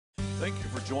Thank you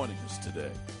for joining us today.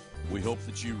 We hope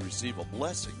that you receive a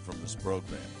blessing from this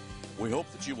program. We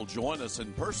hope that you will join us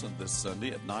in person this Sunday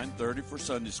at 9:30 for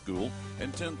Sunday School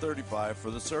and 10:35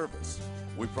 for the service.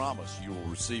 We promise you will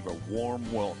receive a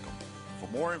warm welcome. For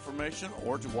more information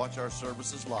or to watch our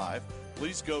services live,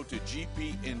 please go to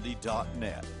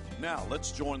gpindy.net. Now,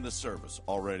 let's join the service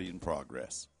already in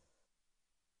progress.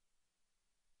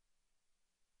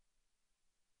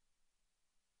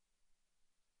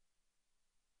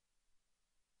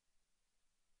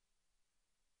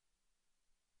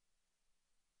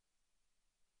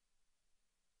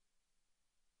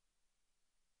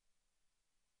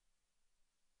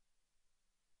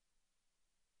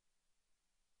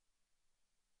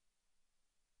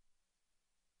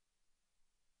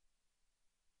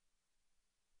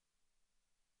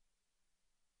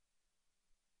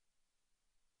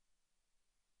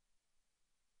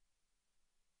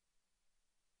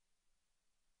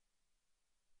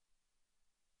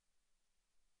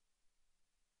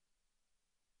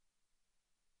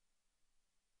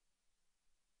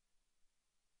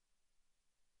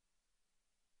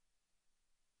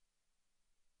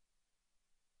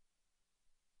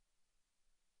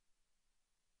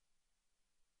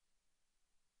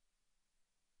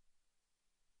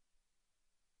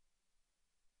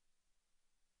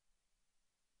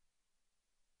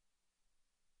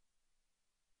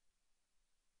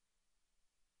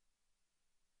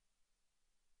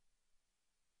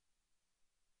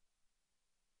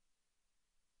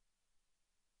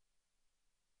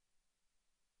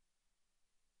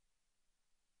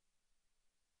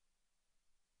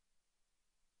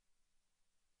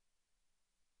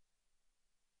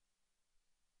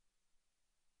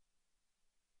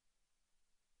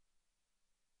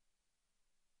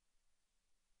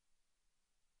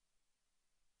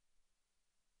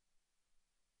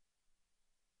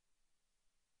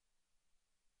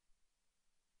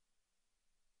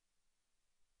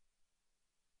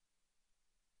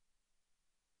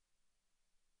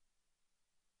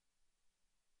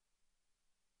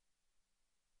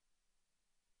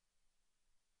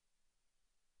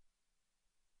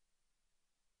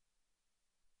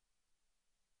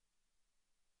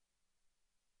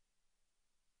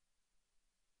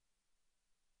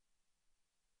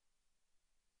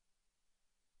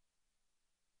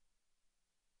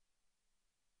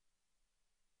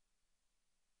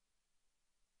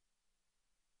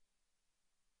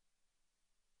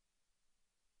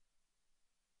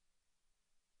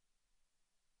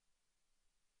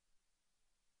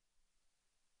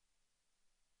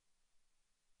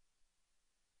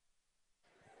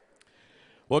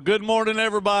 Well, good morning,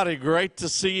 everybody. Great to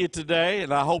see you today,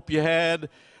 and I hope you had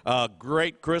a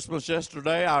great Christmas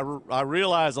yesterday. I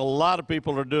realize a lot of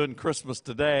people are doing Christmas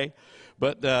today,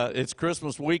 but it's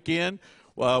Christmas weekend.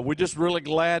 We're just really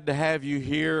glad to have you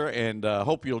here, and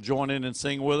hope you'll join in and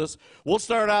sing with us. We'll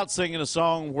start out singing a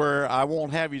song where I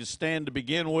won't have you to stand to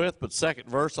begin with, but second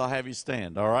verse I'll have you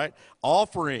stand, all right?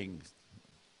 Offering.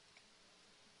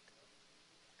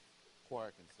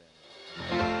 Choir can stand.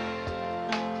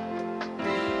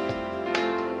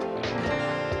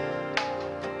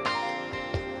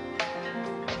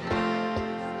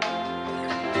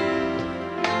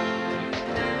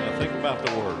 Think about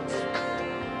the words.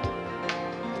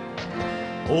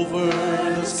 Over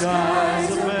the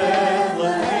skies of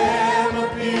Bethlehem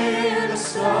appeared a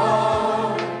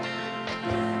star,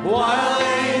 while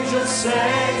angels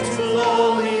sang to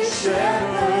lowly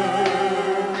shepherds.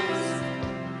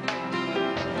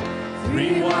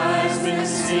 3 wise men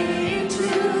singing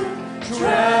truth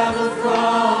traveled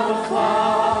from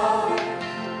afar,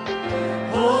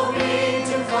 hoping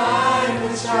to find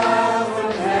the child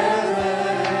from heaven.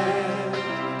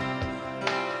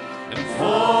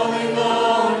 Falling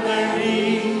on their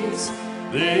knees,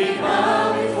 they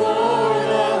bow before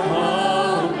the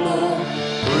humble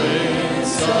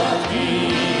Prince of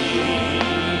Peace.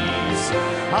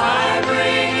 I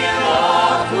bring an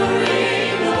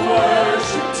offering of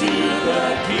worship to the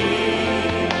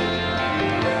King.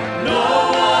 No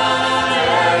one on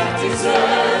earth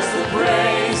deserves the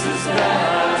praises that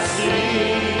I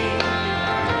sing.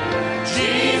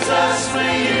 Jesus,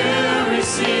 may you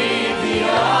receive the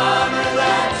honor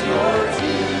that's your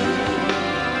due.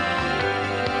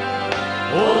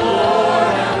 Oh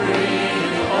Lord, I bring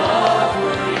an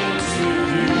offering to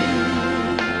you.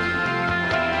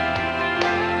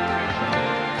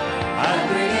 I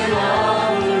bring an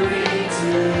offering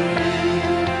to you.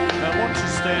 Now, why don't you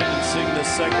stand and sing this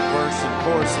second verse and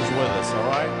choruses with us, all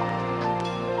right?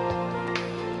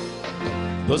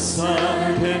 The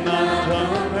sun cannot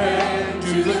compare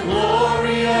to the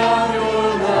glory of your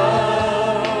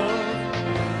love.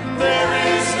 There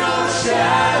is no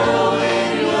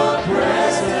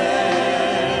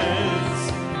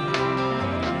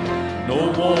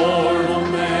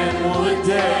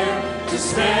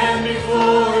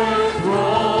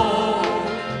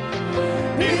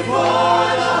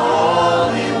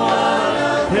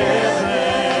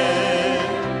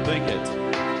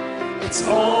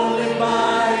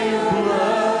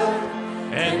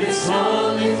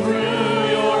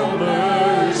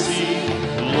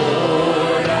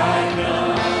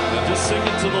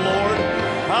singing to the Lord.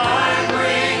 I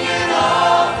bring an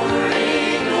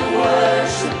offering of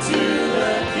worship to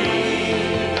the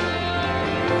King.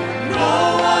 No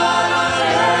one on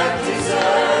earth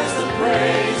deserves the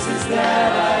praises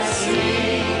that I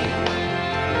sing.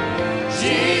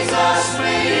 Jesus,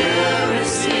 may you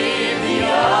receive the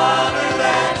honor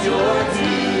that you're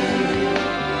due.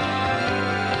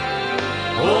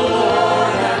 Oh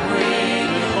Lord, I bring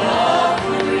an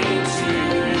offering to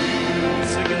you.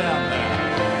 Sing it out now.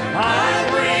 I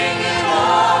bring an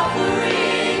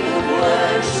offering of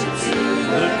worship to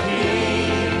the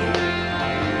King.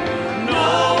 No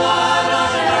one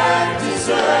on earth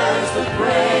deserves the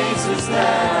praises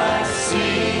that I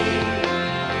sing.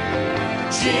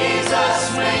 Jesus,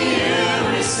 may you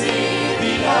receive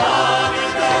the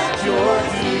honor that you're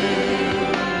due.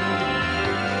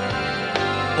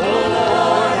 Oh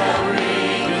Lord, I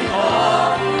bring an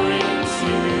offering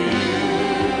to you.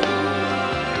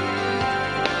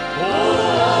 Oh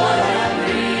Lord, I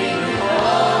bring an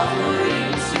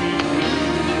offering to you.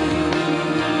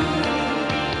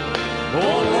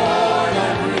 Oh Lord, I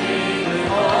bring an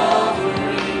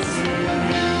offering to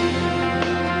you.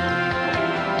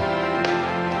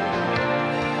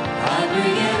 I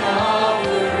bring an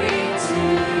offering to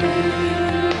you.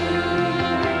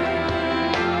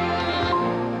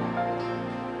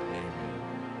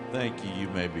 Thank you. You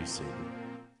may be seated.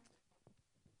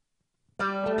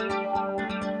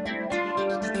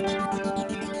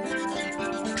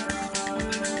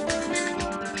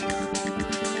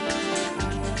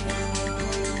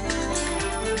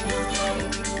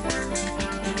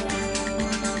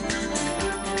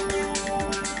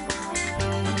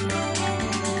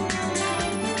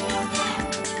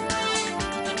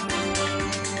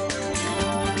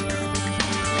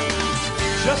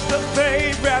 Just a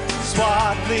babe wrapped in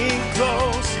swaddling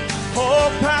clothes.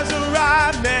 Hope has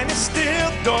arrived and you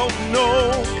still don't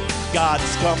know. God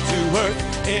has come to earth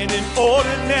in an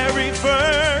ordinary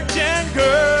virgin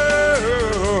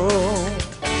girl.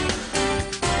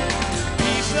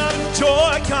 Peace, love, and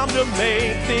joy come to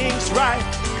make things right.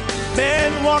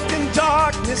 Men walked in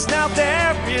darkness, now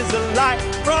there is a light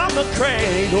from the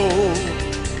cradle.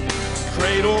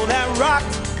 Cradle that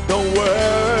rocked the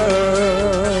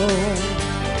world.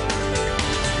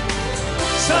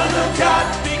 Son of God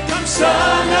becomes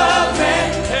Son of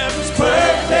Man. Heaven's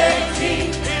perfect King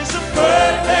is a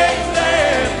perfect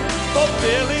Lamb,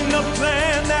 fulfilling the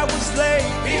plan that was laid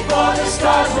before the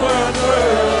stars were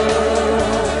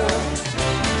birthed.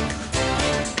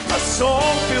 A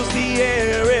song fills the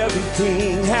air,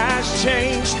 everything has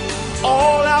changed.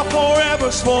 All our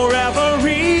forevers forever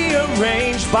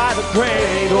rearranged by the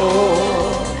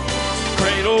cradle.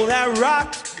 Cradle that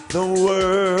rocked the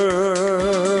world.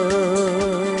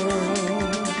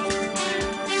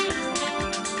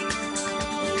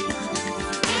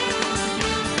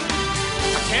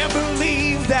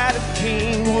 That a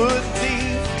king would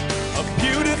leave a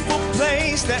beautiful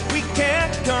place that we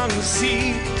can't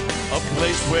conceive, a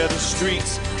place where the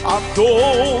streets are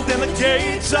gold and the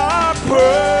gates are pearl.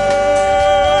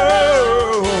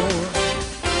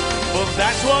 But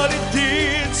that's what he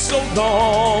did so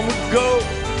long ago.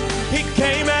 He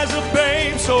came as a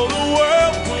babe so the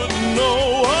world would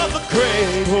know of the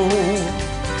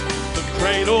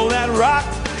cradle that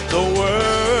rocked the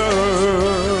world.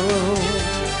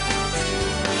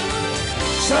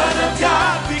 Son of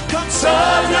God becomes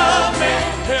Son of Man.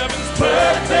 Heaven's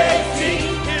perfect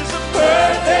King is a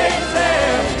perfect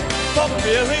Lamb,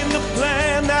 fulfilling the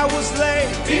plan that was laid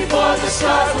before the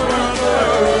stars were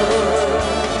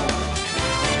birthed.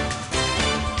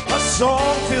 A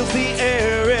song fills the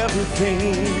air,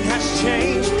 everything has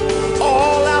changed.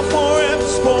 All our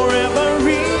forevers forever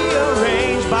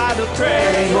rearranged by the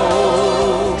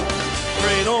cradle.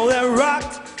 Cradle that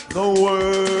rocked the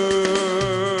world.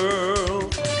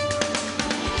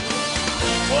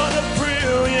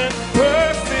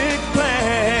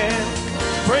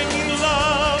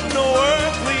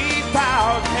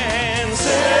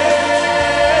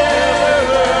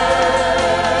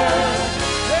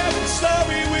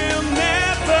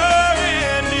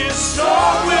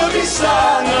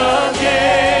 Sung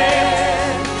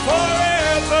again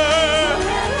forever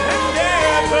and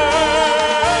ever.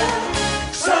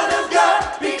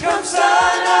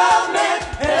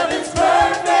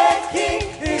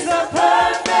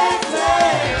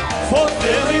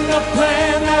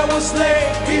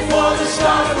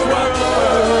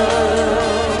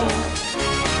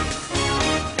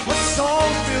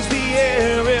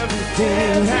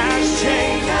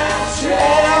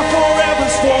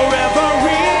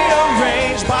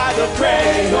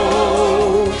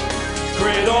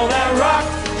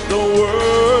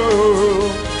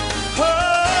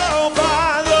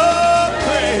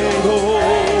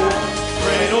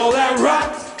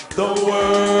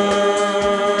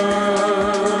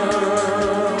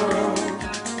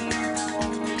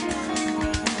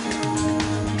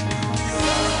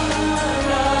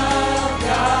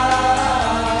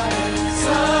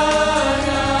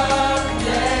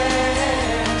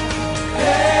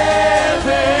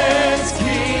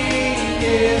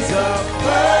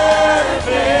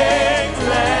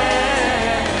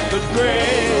 the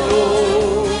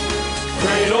cradle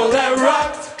that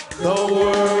rocked the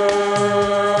world.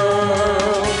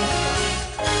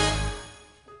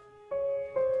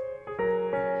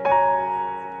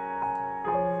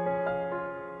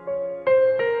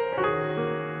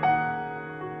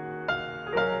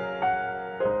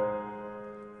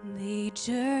 They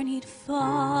journeyed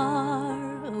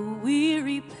far, a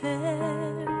weary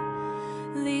pair.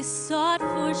 They sought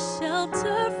for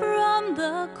shelter from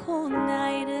the cold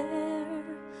night air,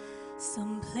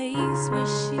 some place where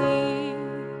she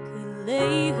could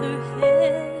lay her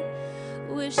head,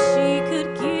 where she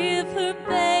could give her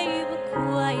babe a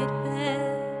quiet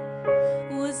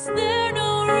bed. Was there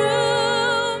no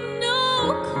room, no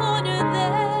corner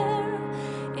there,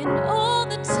 in all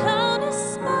the town a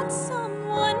spot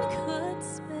someone could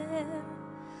spare?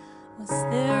 Was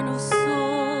there no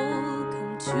soul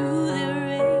come to their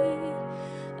aid?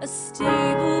 A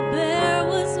stable bare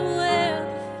was where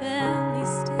the family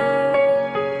stayed.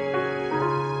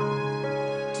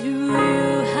 Do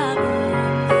you have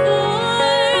room for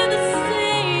the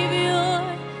Savior?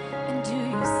 And do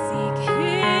you seek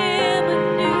Him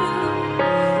anew?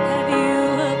 Have you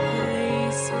a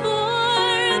place for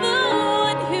the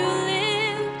one who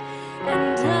lived and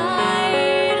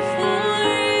died for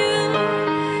you?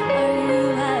 Are you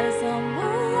as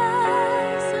humble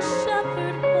as a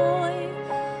shepherd boy,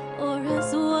 or as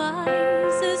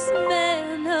wise as men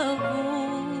of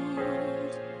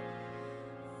old?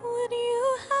 Would you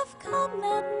have come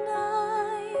that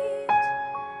night?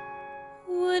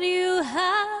 Would you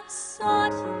have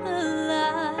sought the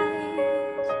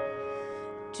light?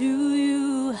 Do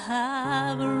you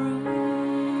have room?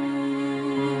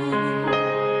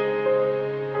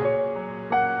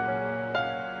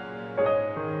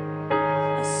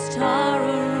 A star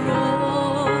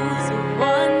arose, a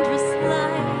wondrous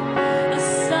light, a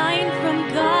sign from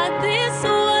God. This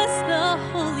was the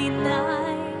holy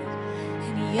night,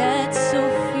 and yet so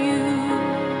few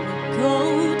would go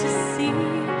to see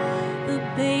the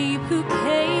babe who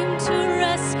came to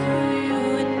rescue you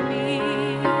and me.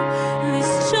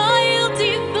 This child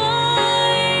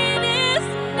divine is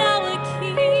now a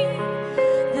king,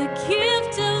 the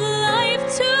gift of life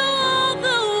to all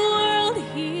the world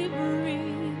He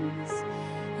brings,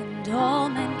 and all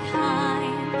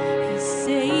mankind He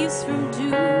saves from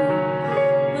doom.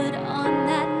 But on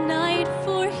that night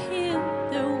for Him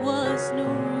there was no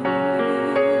room.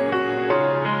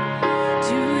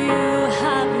 Do you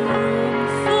have room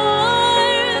for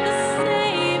the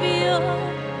Savior?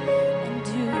 And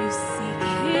do you seek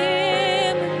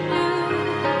Him anew?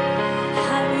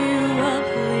 Have you a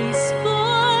place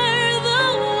for the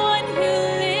one who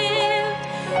lived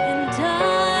and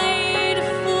died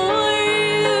for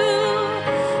you?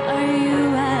 Are you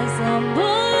as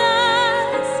humble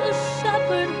as a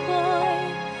shepherd boy,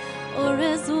 or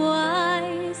as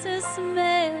wise as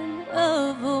men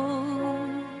of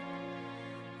old?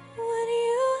 Would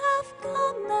you have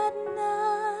come that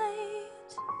night?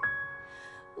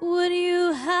 Would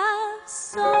you have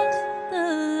sought the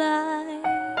light?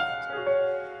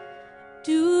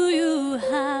 Do you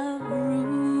have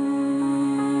room?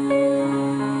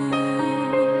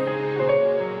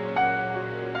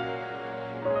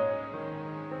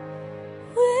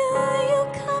 Will you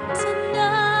come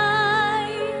tonight?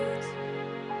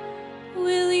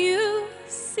 Will you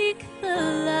seek the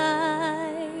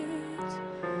light?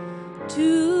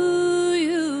 Do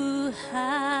you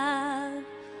have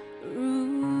room?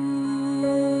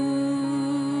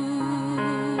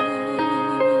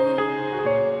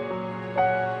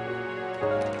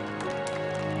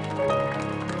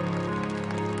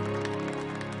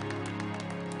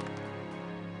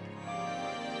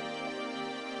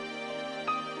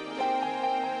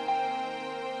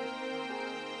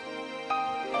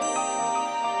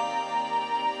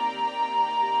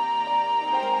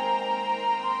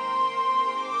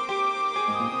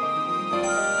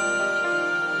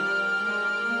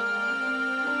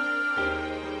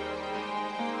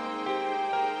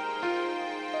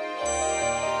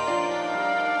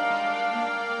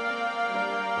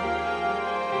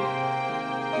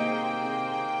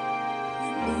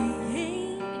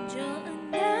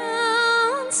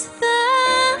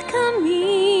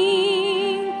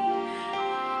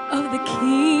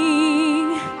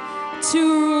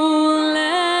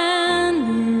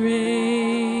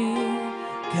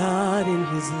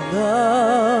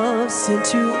 sent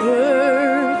to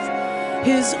earth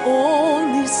his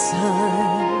only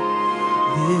son.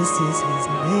 This is his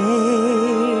name.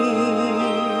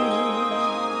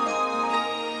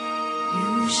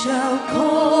 You shall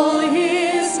call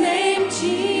his name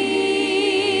Jesus,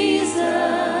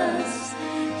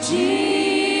 Jesus.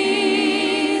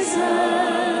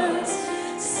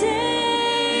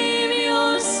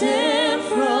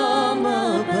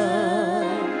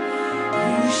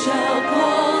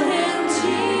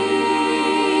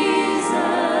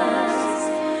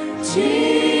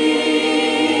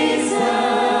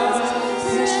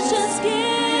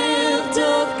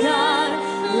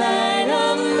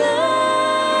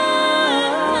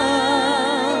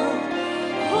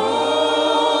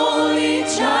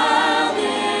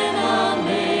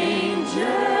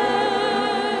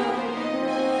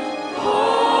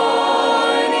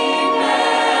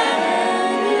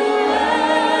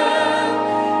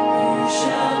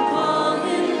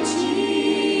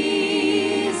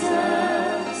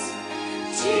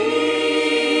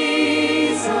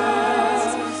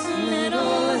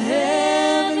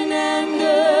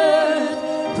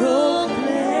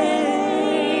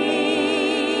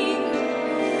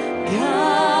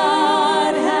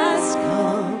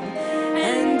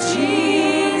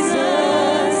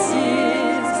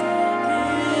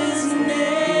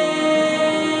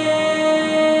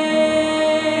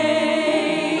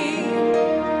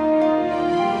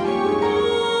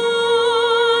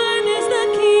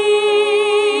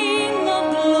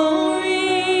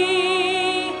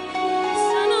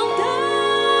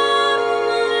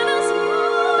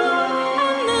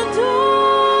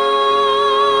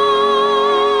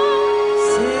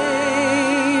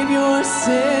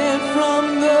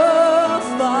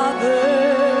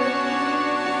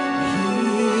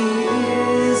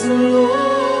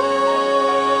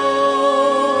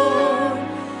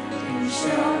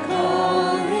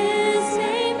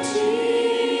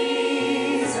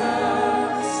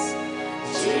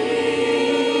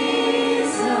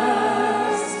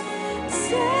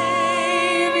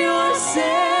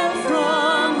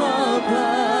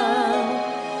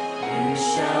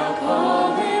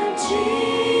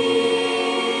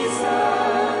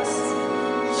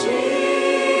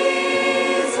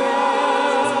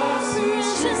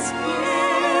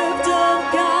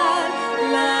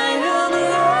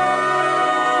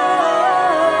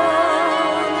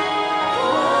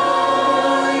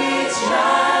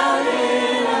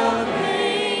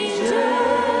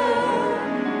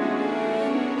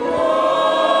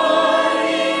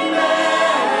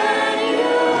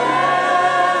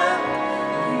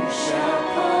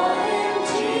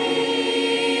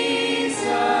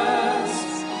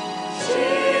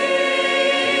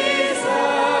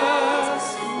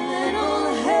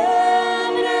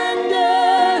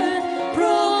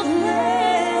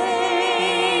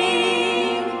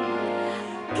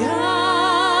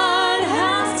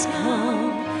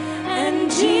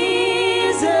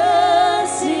 Jesus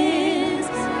is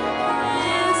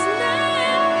his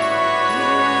name.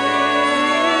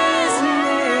 His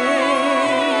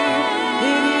name,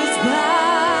 it is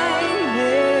thy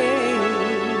name.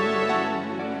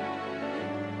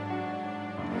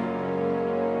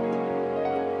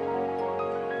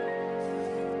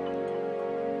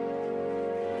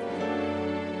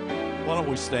 Why don't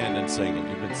we stand and sing it?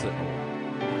 You've been sitting a while.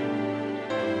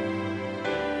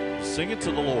 Sing it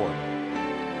to the Lord.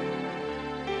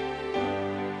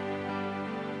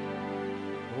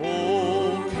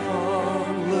 Oh,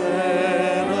 come,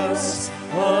 let us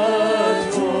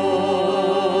adore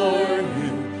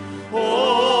Him.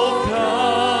 Oh,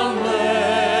 come,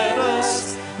 let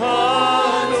us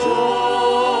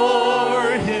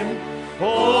adore Him.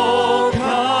 Oh,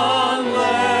 come,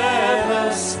 let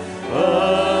us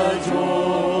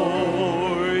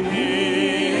adore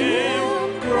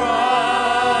Him, Christ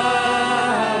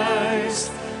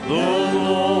the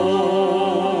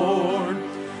Lord.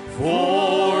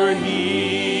 For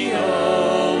He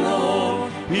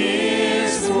alone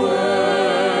is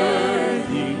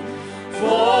worthy.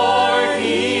 For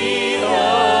He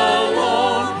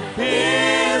alone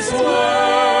is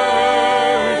worthy.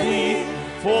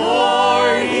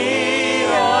 For He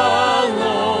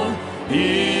alone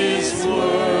is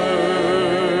worthy.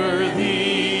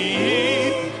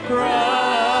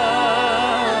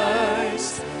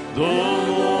 Christ the Lord.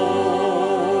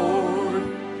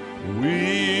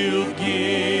 We'll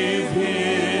give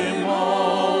Him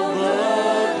all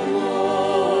the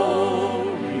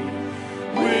glory.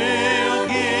 We'll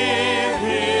give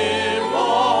Him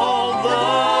all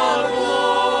the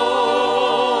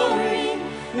glory.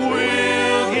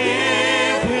 We'll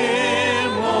give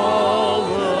Him all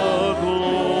the glory.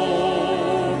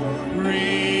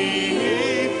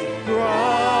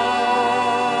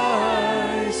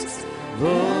 Christ the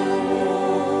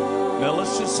Lord. Now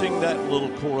let's just sing that little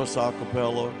chorus a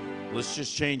cappella. Let's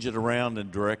just change it around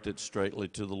and direct it straightly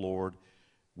to the Lord.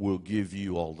 We'll give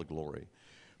you all the glory.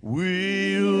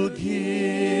 We'll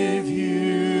give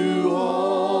you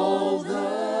all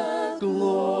the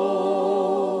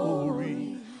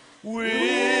glory.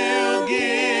 We'll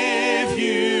give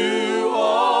you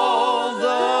all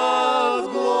the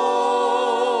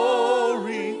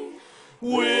glory.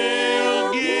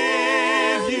 We'll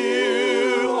give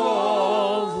you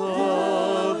all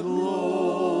the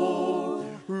glory.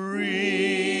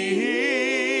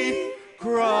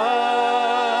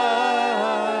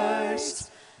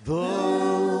 Christ the Lord.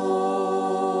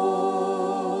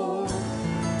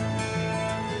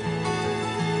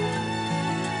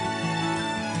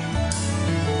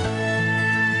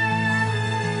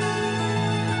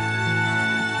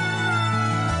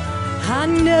 I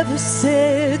never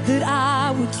said that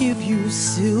I would give you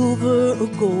silver or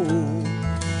gold,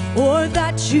 or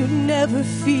that you'd never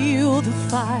feel the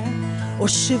fire or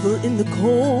shiver in the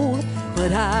cold.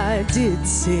 But I did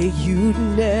say you'd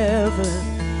never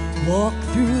walk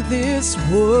through this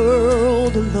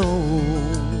world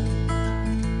alone.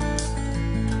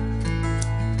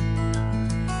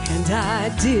 And I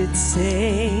did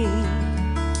say,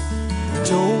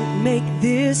 don't make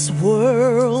this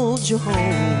world your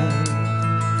home.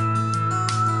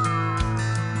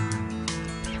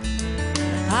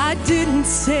 I didn't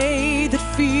say that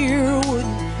fear would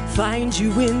find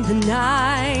you in the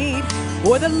night,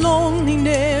 or that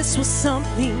loneliness was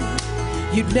something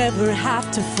you'd never have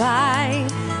to fight.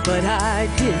 But I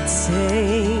did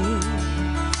say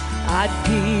I'd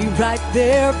be right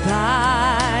there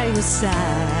by your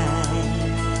side.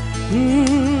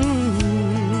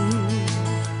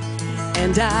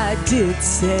 And I did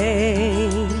say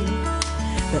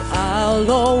that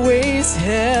I'll always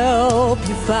help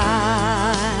you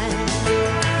find.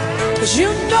 'Cause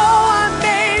you know I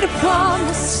made a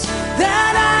promise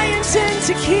that I intend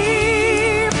to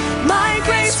keep. My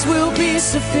grace will be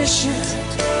sufficient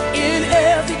in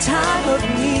every time of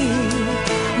need.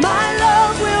 My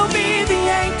love will be the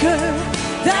anchor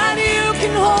that you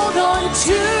can hold on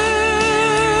to.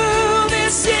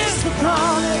 This is the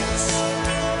promise.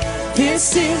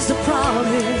 This is the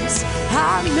promise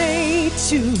I made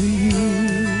to you.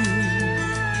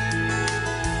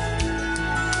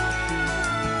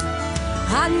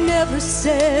 I never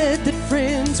said that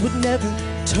friends would never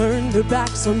turn their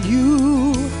backs on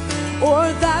you,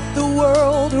 or that the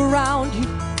world around you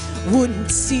wouldn't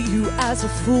see you as a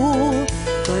fool.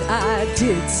 But I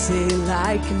did say,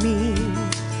 like me,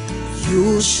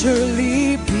 you'll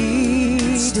surely be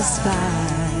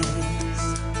despised.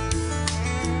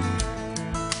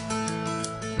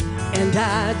 And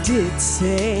I did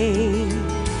say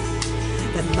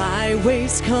that my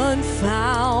ways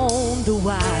confound the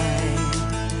wise.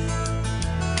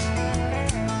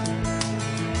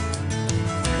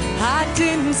 I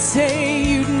didn't say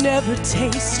you'd never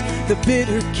taste the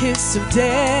bitter kiss of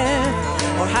death,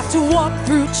 or have to walk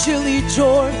through chilly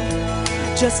Jordan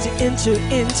just to enter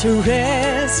into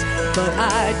rest. But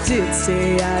I did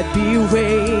say I'd be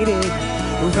waiting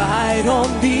right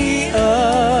on the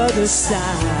other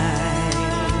side.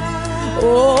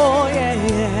 Oh yeah,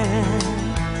 yeah.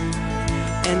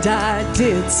 And I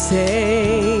did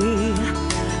say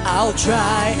I'll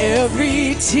dry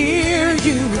every tear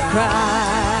you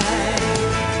cry.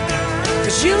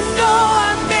 'Cause you know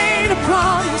I made a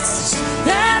promise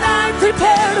that I'd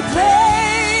prepare a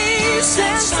place,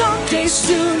 and someday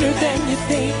sooner than you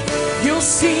think you'll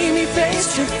see me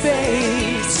face to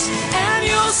face, and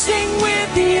you'll sing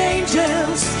with the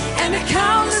angels and a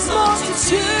countless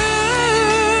multitude.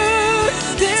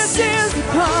 This is the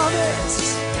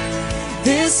promise.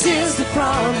 This is the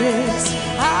promise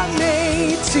I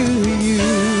made to you.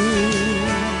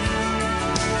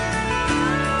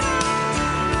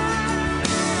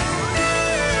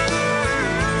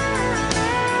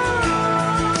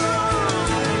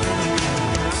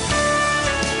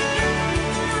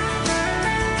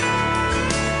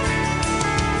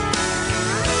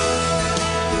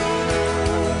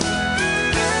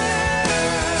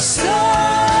 So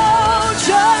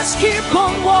just keep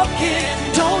on walking.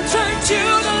 Don't turn to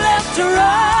the left or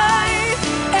right.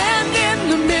 And in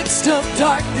the midst of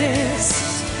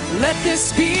darkness, let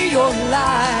this be your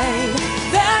light.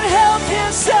 That hell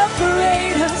can't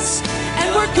separate us,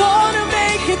 and we're gonna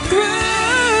make it through.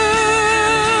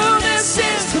 This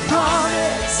is the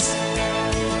promise.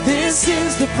 This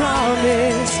is the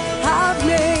promise I've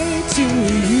made to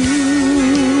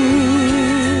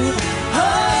you.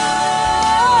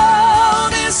 Oh,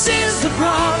 this is the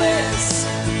promise.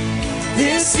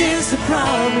 This is the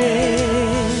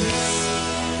promise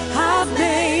I've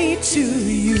made to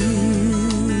you.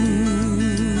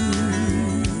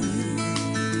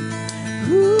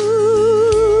 Ooh.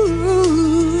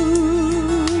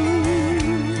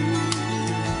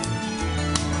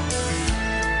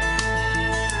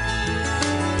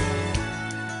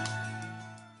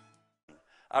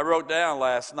 I wrote down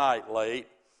last night late,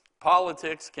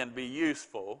 politics can be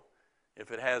useful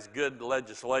if it has good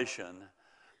legislation,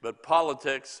 but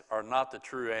politics are not the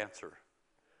true answer.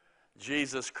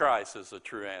 Jesus Christ is the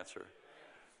true answer.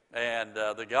 And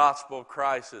the gospel of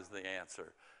Christ is the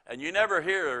answer. And you never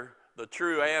hear the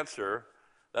true answer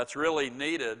that's really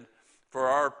needed for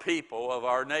our people of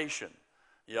our nation.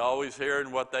 You always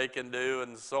hearing what they can do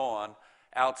and so on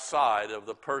outside of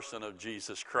the person of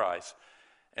Jesus Christ.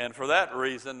 And for that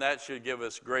reason, that should give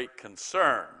us great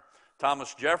concern.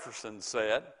 Thomas Jefferson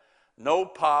said, "No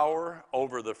power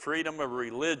over the freedom of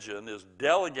religion is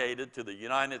delegated to the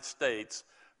United States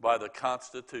by the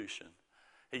Constitution."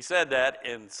 He said that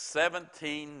in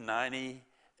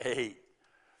 1798.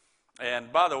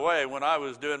 And by the way, when I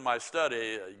was doing my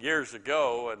study years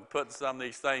ago and putting some of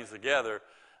these things together,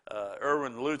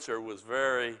 Erwin Lutzer was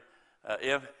very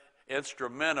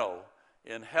instrumental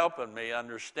in helping me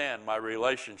understand my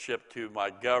relationship to my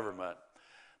government.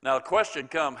 Now the question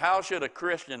comes, how should a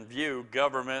Christian view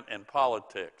government and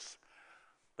politics?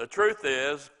 The truth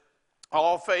is,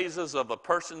 all phases of a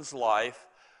person's life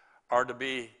are to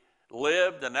be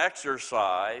lived and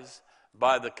exercised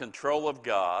by the control of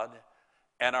God,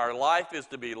 and our life is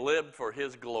to be lived for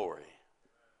His glory.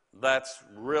 That's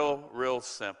real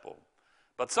simple.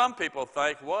 But some people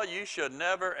think, well, you should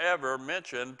never ever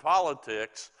mention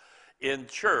politics in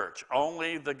church,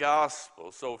 only the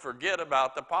gospel, so forget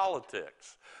about the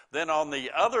politics. Then on the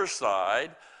other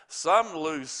side, some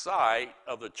lose sight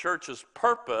of the church's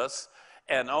purpose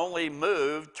and only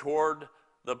move toward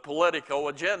the political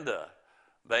agenda.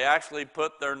 They actually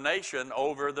put their nation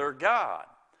over their God.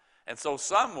 And so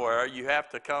somewhere you have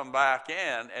to come back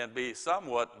in and be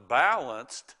somewhat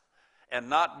balanced and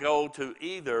not go to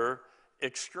either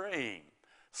extreme.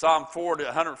 Psalm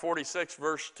 146,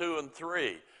 verse 2 and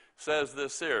 3 says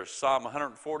this here. Psalm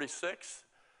 146,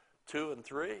 2 and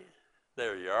 3.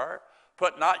 There you are.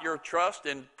 "Put not your trust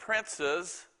in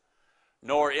princes,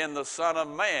 nor in the Son of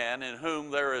Man, in whom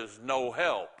there is no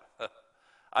help."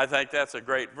 I think that's a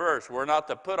great verse. We're not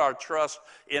to put our trust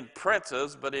in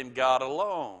princes, but in God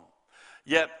alone.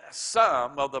 Yet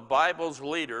some of the Bible's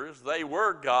leaders, they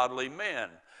were godly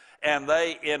men, and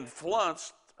they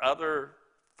influenced other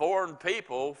foreign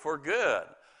people for good.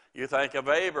 You think of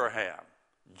Abraham,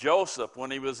 Joseph when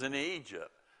he was in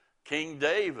Egypt, King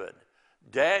David,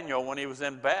 Daniel when he was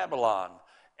in Babylon.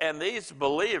 And these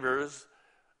believers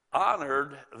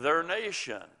honored their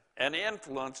nation and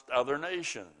influenced other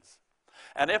nations.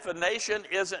 And if a nation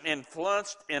isn't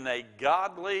influenced in a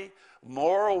godly,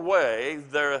 moral way,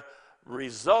 the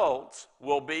results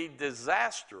will be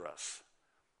disastrous.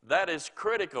 That is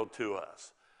critical to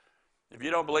us. If you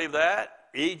don't believe that,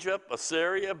 Egypt,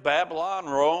 Assyria, Babylon,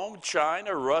 Rome,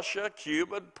 China, Russia,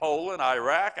 Cuba, Poland,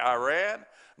 Iraq, Iran,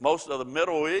 most of the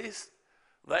Middle East,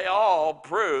 they all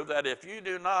prove that if you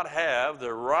do not have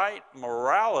the right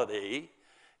morality,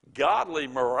 godly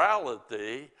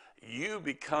morality, you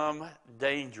become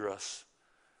dangerous.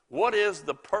 What is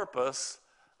the purpose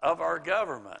of our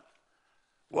government?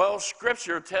 Well,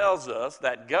 Scripture tells us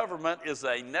that government is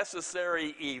a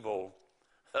necessary evil.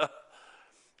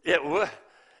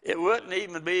 It wouldn't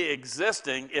even be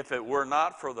existing if it were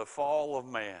not for the fall of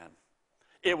man.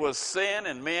 It was sin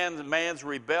and man's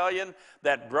rebellion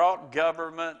that brought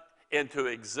government into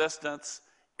existence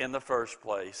in the first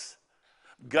place.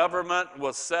 Government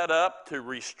was set up to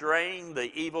restrain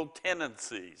the evil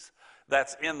tendencies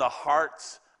that's in the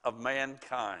hearts of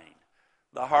mankind.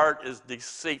 The heart is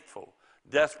deceitful,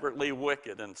 desperately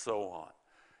wicked, and so on.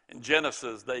 In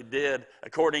Genesis, they did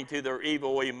according to their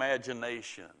evil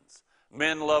imaginations.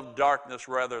 Men loved darkness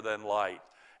rather than light.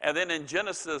 And then in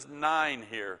Genesis 9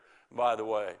 here, by the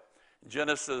way,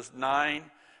 Genesis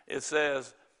 9, it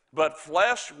says, "But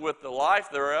flesh with the life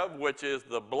thereof, which is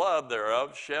the blood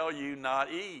thereof, shall you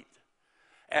not eat.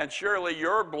 And surely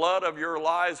your blood of your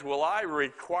lives will I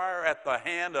require at the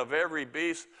hand of every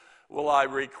beast, will I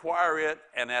require it,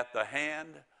 and at the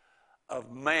hand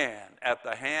of man, at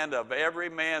the hand of every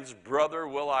man's brother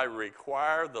will I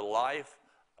require the life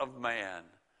of man.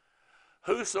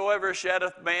 Whosoever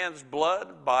sheddeth man's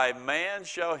blood, by man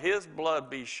shall his blood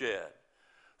be shed.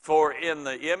 For in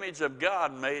the image of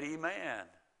God made he man.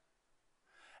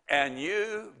 And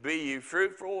you, be ye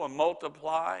fruitful and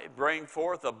multiply, bring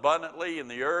forth abundantly in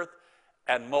the earth,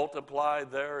 and multiply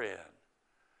therein."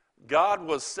 God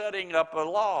was setting up a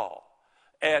law,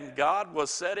 and God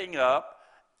was setting up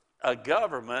a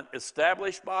government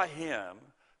established by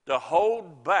him to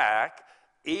hold back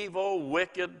evil,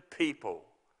 wicked people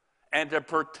and to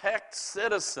protect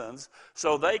citizens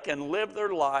so they can live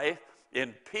their life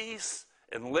in peace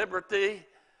and liberty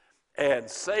and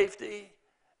safety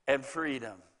and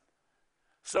freedom,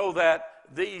 so that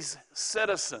these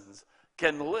citizens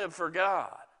can live for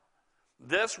God.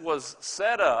 This was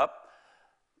set up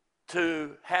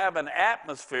to have an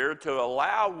atmosphere to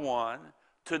allow one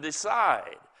to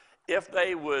decide if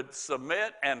they would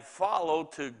submit and follow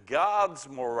to God's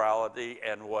morality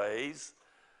and ways,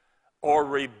 or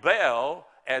rebel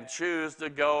and choose to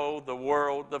go the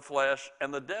world, the flesh,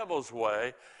 and the devil's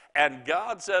way. And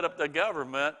God set up the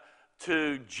government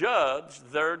to judge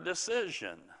their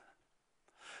decision.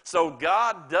 So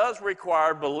God does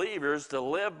require believers to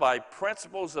live by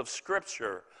principles of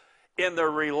Scripture in their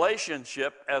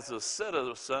relationship as a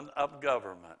citizen of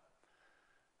government.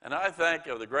 And I think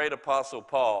of the great Apostle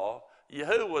Paul.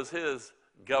 Who was his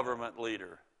government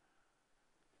leader?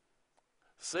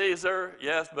 Caesar,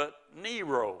 yes, but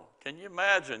Nero. Can you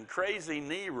imagine? Crazy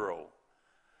Nero.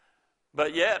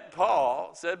 But yet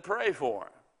Paul said, pray for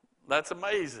him. That's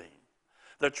amazing.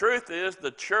 The truth is, the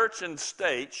church and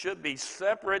state should be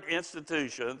separate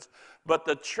institutions, but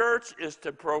the church is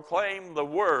to proclaim the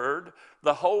word,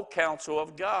 the whole counsel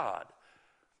of God.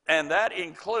 And that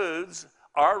includes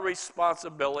our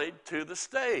responsibility to the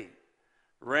state.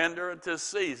 Render unto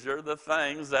Caesar the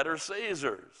things that are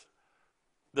Caesar's.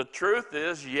 The truth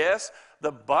is, yes,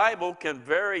 the Bible can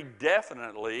very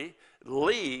definitely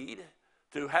lead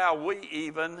to how we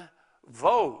even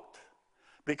vote,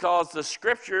 because the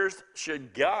Scriptures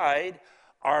should guide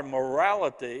our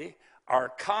morality, our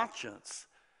conscience,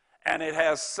 and it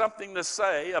has something to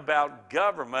say about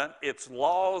government, its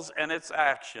laws, and its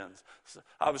actions.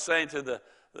 I was saying to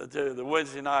the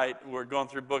Wednesday night, we're going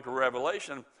through the book of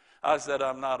Revelation, I said,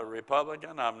 I'm not a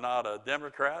Republican, I'm not a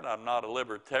Democrat, I'm not a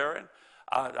libertarian,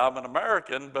 I'm an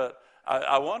American, but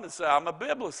I want to say I'm a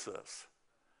biblicist.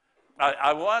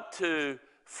 I want to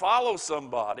follow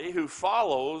somebody who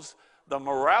follows the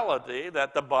morality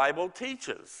that the Bible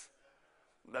teaches.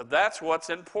 That's what's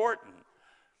important.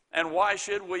 And why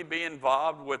should we be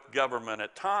involved with government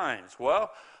at times?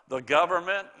 Well, the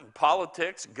government and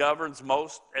politics governs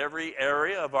most every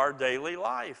area of our daily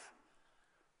life.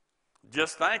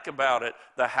 Just think about it.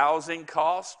 The housing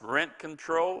costs, rent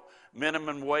control,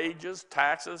 minimum wages,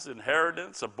 taxes,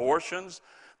 inheritance, abortions,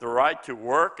 the right to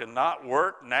work and not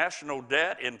work, national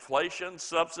debt, inflation,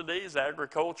 subsidies,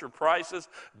 agriculture prices,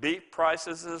 beef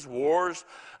prices, wars,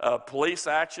 police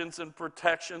actions and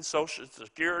protection, Social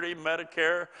Security,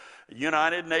 Medicare,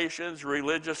 United Nations,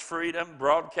 religious freedom,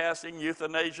 broadcasting,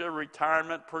 euthanasia,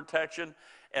 retirement protection,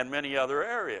 and many other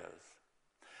areas.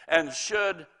 And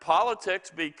should politics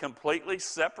be completely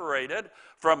separated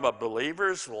from a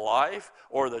believer's life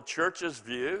or the church's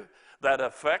view that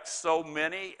affects so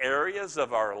many areas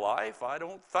of our life? I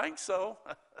don't think so.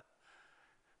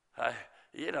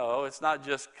 It's not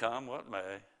just come what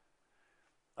may.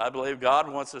 I believe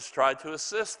God wants us to try to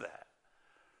assist that.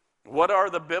 What are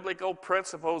the biblical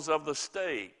principles of the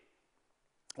state?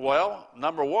 Well,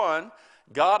 number one,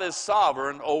 God is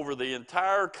sovereign over the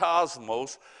entire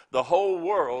cosmos, the whole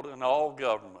world, and all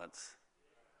governments.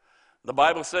 The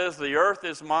Bible says the earth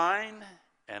is mine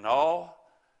and all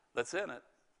that's in it.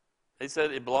 He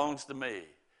said it belongs to me.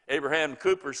 Abraham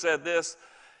Cooper said this,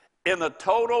 in the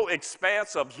total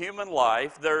expanse of human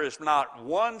life, there is not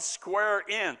 1 square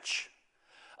inch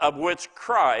of which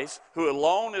Christ, who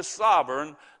alone is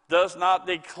sovereign, does not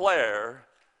declare,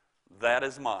 that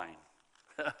is mine.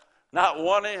 Not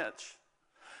 1 inch.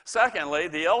 Secondly,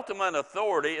 the ultimate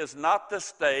authority is not the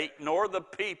state nor the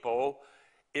people,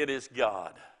 it is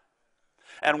God.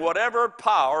 And whatever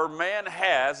power man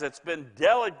has, it's been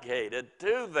delegated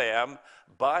to them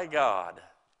by God.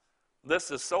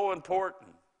 This is so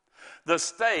important. The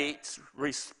state's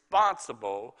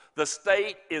responsible, the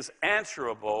state is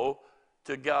answerable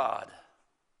to God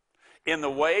in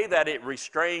the way that it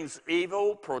restrains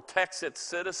evil, protects its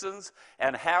citizens,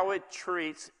 and how it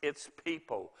treats its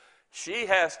people. She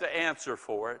has to answer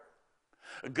for it.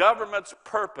 Government's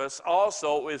purpose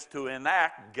also is to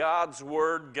enact God's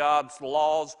word, God's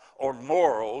laws, or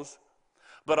morals,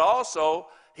 but also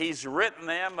He's written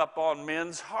them upon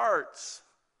men's hearts.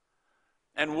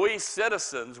 And we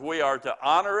citizens, we are to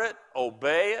honor it,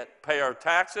 obey it, pay our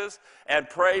taxes, and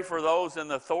pray for those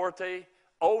in authority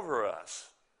over us.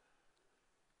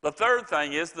 The third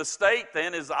thing is the state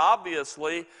then is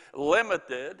obviously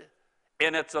limited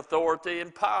in its authority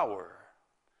and power.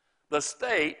 The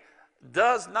state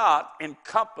does not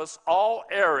encompass all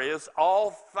areas, all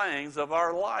things of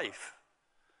our life.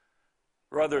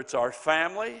 Whether it's our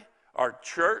family, our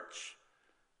church,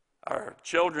 our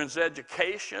children's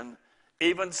education,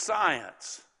 even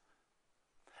science.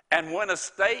 And when a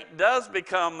state does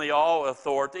become the all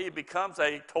authority, it becomes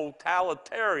a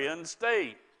totalitarian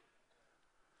state.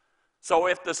 So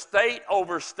if the state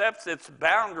oversteps its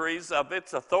boundaries of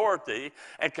its authority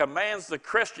and commands the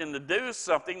Christian to do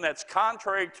something that's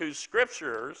contrary to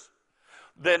Scriptures,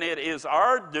 then it is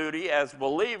our duty as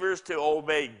believers to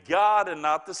obey God and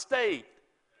not the state.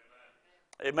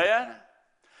 Amen? Amen?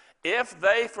 If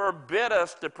they forbid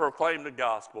us to proclaim the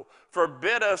gospel,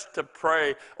 forbid us to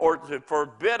pray, or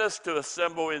forbid us to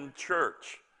assemble in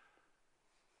church,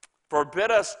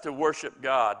 forbid us to worship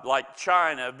God, like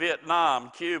China, Vietnam,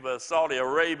 Cuba, Saudi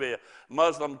Arabia,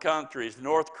 Muslim countries,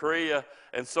 North Korea,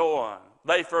 and so on.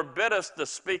 They forbid us to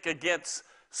speak against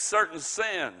certain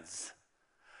sins.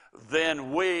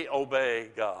 Then we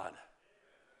obey God.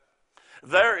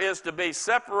 There is to be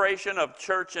separation of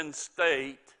church and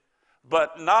state,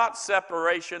 but not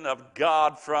separation of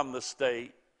God from the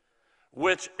state,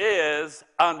 which is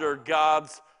under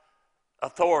God's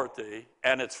authority,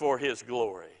 and it's for His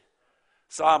glory.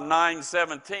 Psalm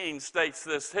 9:17 states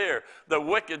this here, the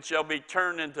wicked shall be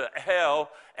turned into hell,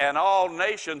 and all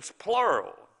nations,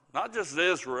 plural, not just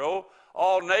Israel,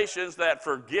 all nations that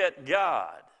forget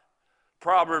God.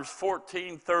 Proverbs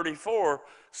 14:34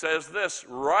 says this,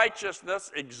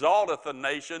 righteousness exalteth a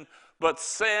nation, but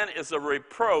sin is a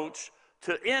reproach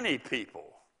to any people.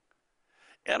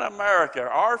 In America,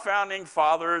 our founding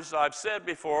fathers, I've said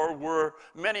before,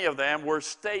 many of them were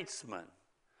statesmen.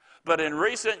 But in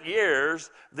recent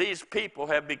years, these people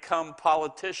have become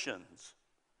politicians.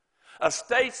 A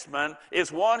statesman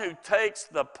is one who takes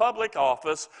the public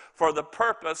office for the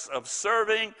purpose of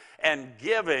serving and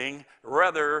giving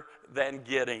rather than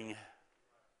getting.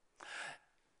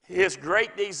 His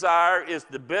great desire is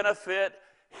to benefit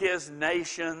his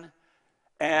nation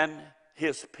and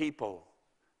his people.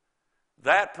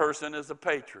 That person is a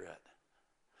patriot.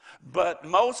 But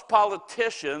most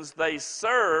politicians, they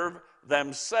serve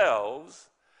themselves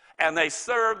and they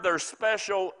serve their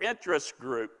special interest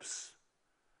groups.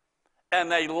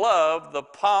 And they love the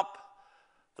pomp,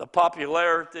 the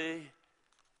popularity,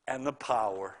 and the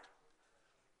power.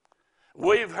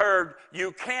 We've heard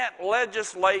you can't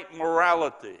legislate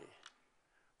morality.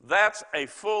 That's a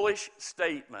foolish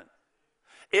statement.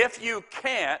 If you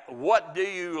can't, what do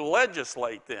you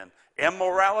legislate then?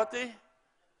 Immorality?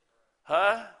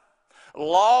 Huh?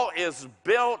 Law is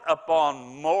built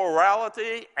upon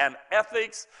morality and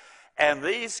ethics, and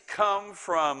these come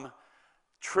from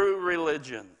true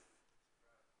religion.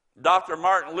 Dr.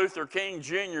 Martin Luther King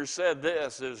Jr. said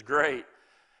this, is great.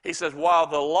 He says, while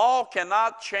the law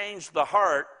cannot change the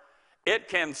heart, it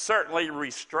can certainly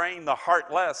restrain the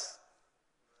heartless.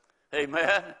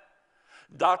 Amen.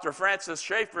 Dr. Francis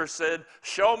Schaeffer said,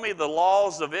 "Show me the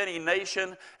laws of any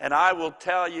nation, and I will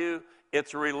tell you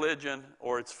its religion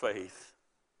or its faith."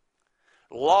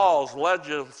 Laws,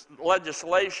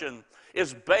 legislation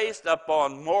is based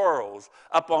upon morals,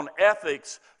 upon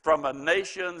ethics from a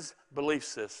nation's belief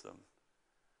system.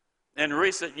 In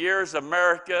recent years,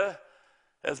 America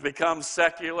has become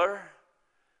secular.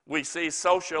 We see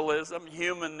socialism,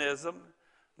 humanism,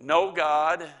 no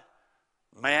God,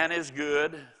 man is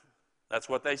good. That's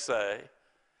what they say.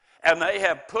 And they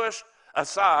have pushed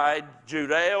aside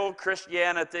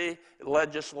Judeo-Christianity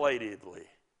legislatively.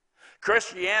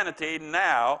 Christianity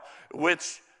now,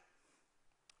 which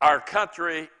our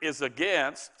country is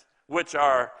against, which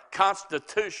our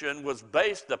Constitution was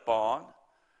based upon,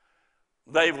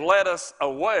 they've led us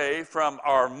away from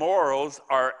our morals,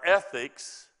 our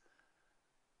ethics,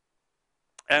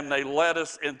 and they led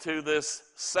us into this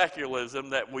secularism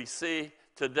that we see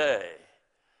today.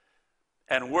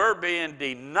 And we're being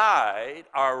denied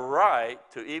our right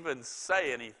to even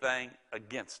say anything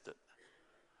against it.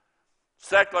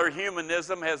 Secular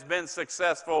humanism has been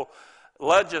successful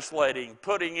legislating,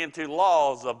 putting into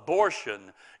laws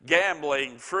abortion,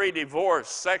 gambling, free divorce,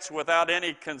 sex without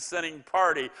any consenting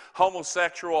party,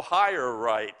 homosexual higher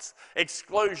rights,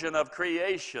 exclusion of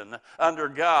creation under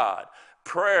God,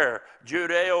 prayer,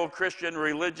 Judeo-Christian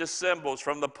religious symbols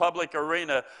from the public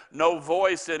arena, no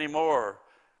voice anymore,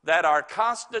 that our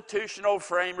constitutional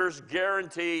framers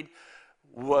guaranteed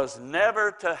was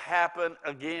never to happen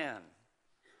again.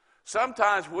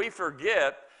 Sometimes we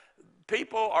forget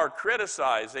people are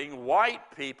criticizing white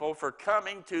people for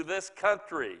coming to this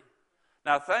country.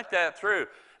 Now think that through.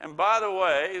 And by the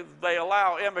way, they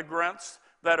allow immigrants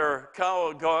that are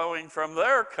going from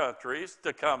their countries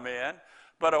to come in.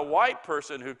 But a white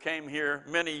person who came here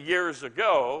many years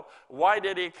ago, why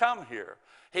did he come here?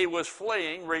 He was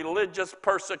fleeing religious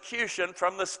persecution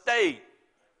from the state.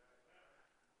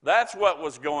 That's what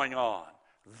was going on.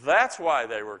 That's why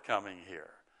they were coming here,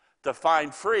 to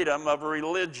find freedom of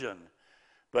religion.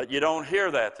 But you don't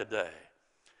hear that today.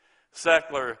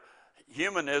 Secular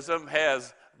humanism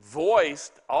has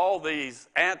voiced all these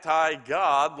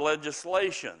anti-God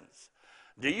legislations.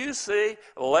 Do you see?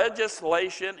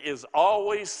 Legislation is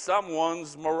always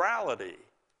someone's morality.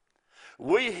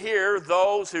 We hear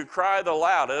those who cry the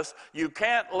loudest, you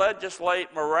can't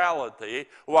legislate morality,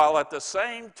 while at the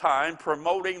same time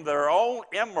promoting their own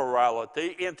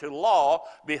immorality into law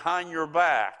behind your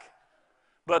back.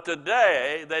 But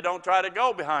today, they don't try to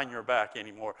go behind your back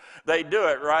anymore. They do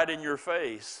it right in your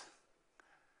face.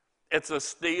 It's a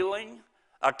stealing,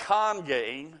 a con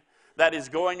game that is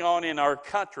going on in our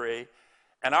country,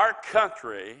 and our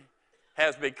country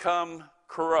has become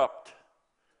corrupt.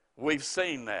 We've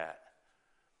seen that.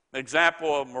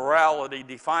 Example of morality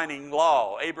defining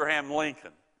law, Abraham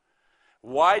Lincoln.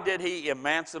 Why did he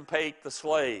emancipate the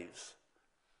slaves?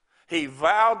 He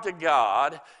vowed to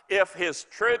God if his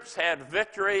troops had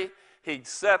victory, he'd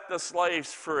set the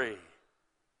slaves free.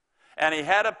 And he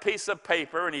had a piece of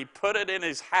paper and he put it in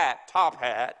his hat, top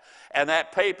hat, and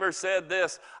that paper said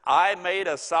this: "I made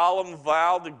a solemn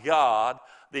vow to God,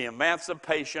 the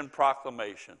Emancipation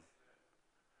Proclamation."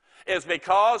 It's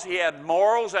because he had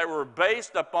morals that were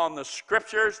based upon the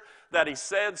scriptures that he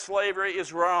said slavery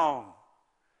is wrong.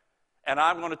 And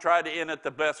I'm going to try to end it the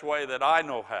best way that I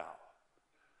know how.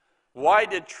 Why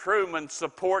did Truman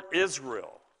support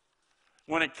Israel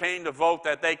when it came to vote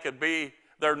that they could be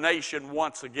their nation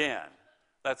once again?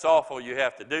 That's awful, you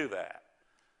have to do that.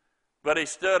 But he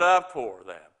stood up for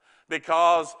them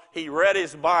because he read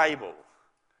his Bible.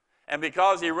 And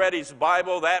because he read his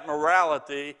Bible, that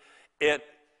morality, it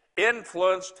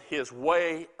influenced his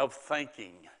way of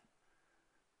thinking.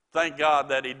 Thank God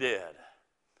that he did.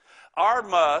 Our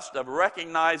must of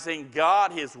recognizing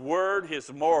God, his word,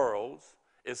 his morals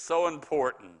is so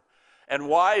important. And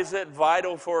why is it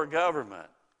vital for a government?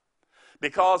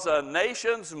 Because a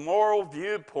nation's moral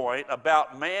viewpoint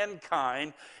about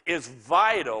mankind is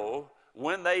vital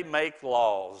when they make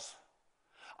laws.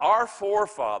 Our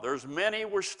forefathers, many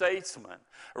were statesmen,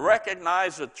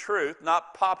 recognized a truth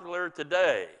not popular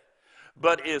today,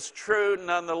 but is true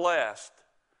nonetheless.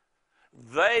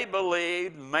 They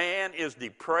believed man is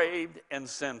depraved and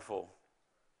sinful.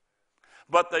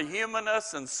 But the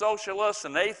humanists and socialists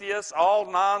and atheists, all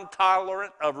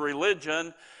non-tolerant of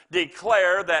religion,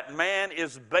 declare that man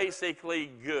is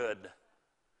basically good.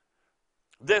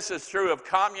 This is true of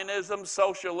communism,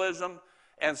 socialism,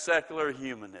 and secular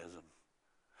humanism.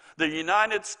 The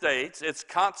United States, its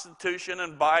Constitution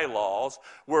and bylaws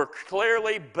were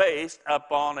clearly based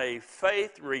upon a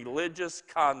faith-religious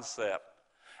concept,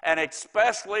 and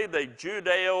especially the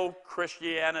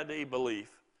Judeo-Christianity belief.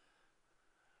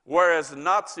 Whereas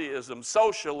Nazism,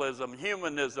 socialism,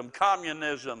 humanism,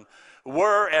 communism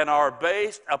were and are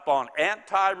based upon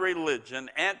anti-religion,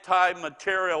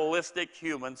 anti-materialistic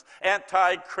humans,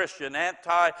 anti-Christian,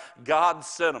 anti-God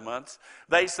sentiments,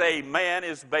 they say man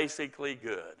is basically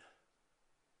good.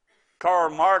 Karl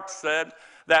Marx said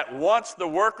that once the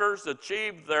workers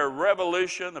achieved their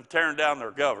revolution of tearing down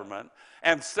their government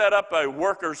and set up a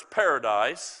workers'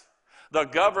 paradise, the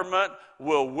government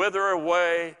will wither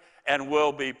away and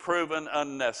will be proven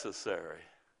unnecessary.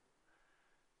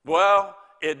 Well,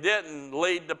 it didn't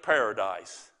lead to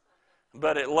paradise,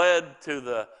 but it led to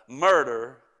the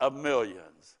murder of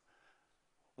millions.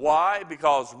 Why?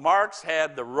 Because Marx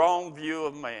had the wrong view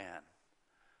of man.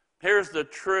 Here's the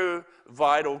true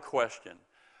vital question.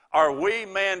 Are we,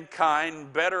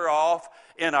 mankind, better off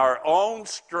in our own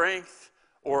strength,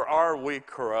 or are we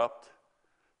corrupt?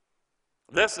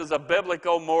 This is a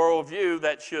biblical moral view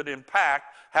that should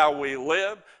impact how we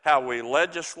live, how we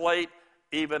legislate,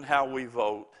 even how we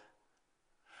vote.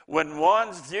 When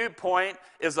one's viewpoint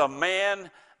is a man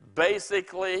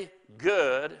basically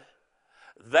good,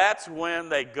 that's when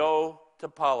they go to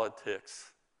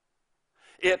politics.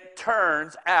 It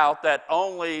turns out that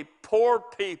only poor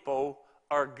people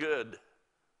are good.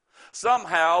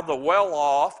 Somehow the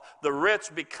well-off, the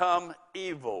rich become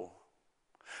evil.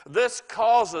 This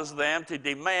causes them to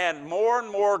demand more and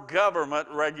more government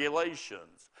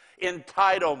regulations,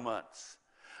 entitlements.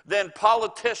 Then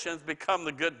politicians become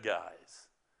the good guys.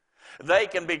 They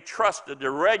can be trusted to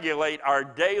regulate our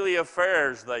daily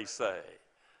affairs, they say.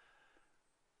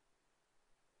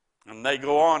 And they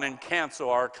go on and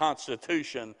cancel our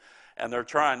Constitution, and they're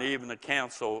trying to even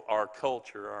cancel our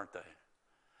culture, aren't they?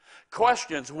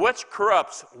 Questions, which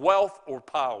corrupts, wealth or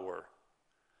power?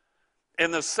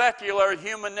 In the secular,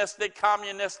 humanistic,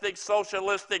 communistic,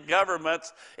 socialistic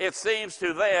governments, it seems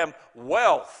to them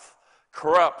wealth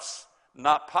corrupts,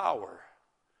 not power.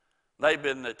 They've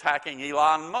been attacking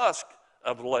Elon Musk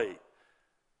of late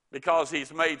because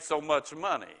he's made so much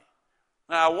money.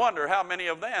 Now, I wonder how many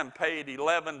of them paid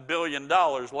 $11 billion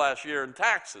last year in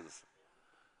taxes.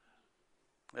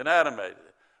 Isn't that amazing?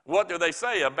 What do they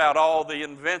say about all the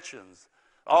inventions,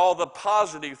 all the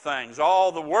positive things,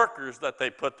 all the workers that they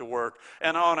put to work,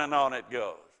 and on it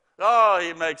goes? Oh,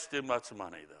 he makes too much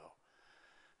money,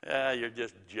 though. Yeah, you're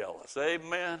just jealous.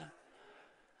 Amen?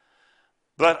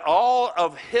 But all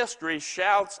of history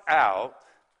shouts out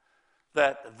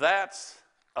that that's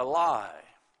a lie.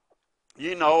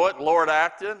 You know it, Lord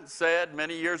Acton said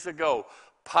many years ago,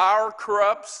 power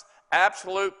corrupts,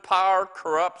 absolute power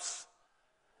corrupts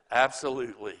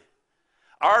absolutely.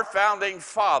 Our founding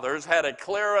fathers had a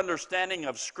clear understanding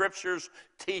of Scripture's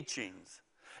teachings,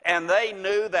 and they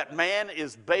knew that man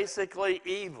is basically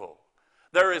evil.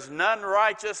 There is none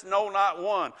righteous, no, not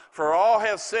one, for all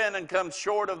have sinned and come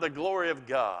short of the glory of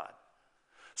God.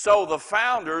 So the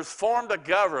founders formed a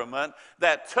government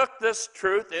that took this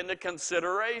truth into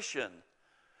consideration.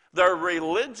 Their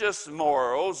religious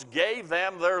morals gave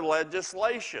them their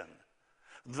legislation.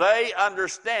 They,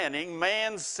 understanding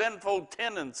man's sinful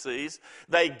tendencies,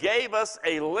 they gave us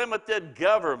a limited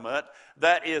government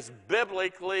that is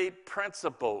biblically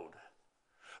principled.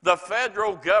 The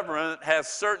federal government has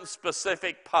certain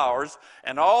specific powers,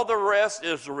 and all the rest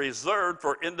is reserved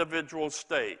for individual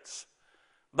states.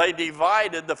 They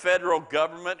divided the federal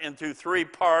government into three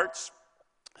parts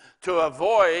to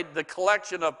avoid the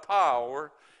collection of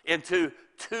power into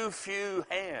too few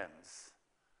hands.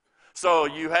 So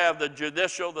you have the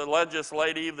judicial, the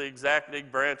legislative, the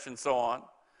executive branch, and so on.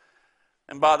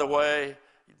 And by the way,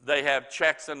 they have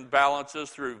checks and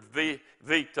balances through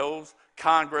vetoes.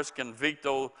 Congress can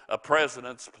veto a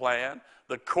president's plan.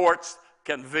 The courts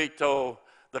can veto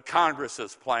the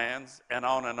Congress's plans, and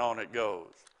on it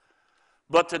goes.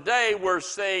 But today we're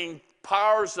seeing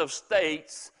powers of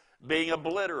states being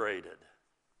obliterated.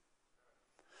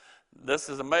 This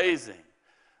is amazing.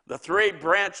 The three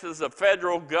branches of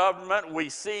federal government we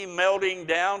see melting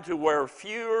down to where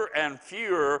fewer and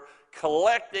fewer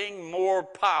collecting more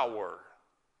power.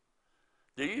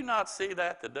 Do you not see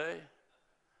that today?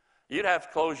 You'd have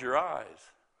to close your eyes.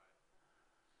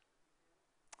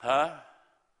 Huh?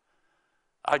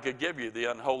 I could give you the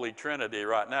unholy trinity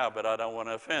right now, but I don't want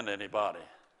to offend anybody.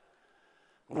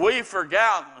 We've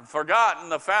forgotten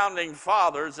the founding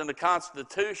fathers and the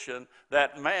Constitution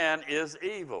that man is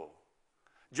evil.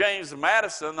 James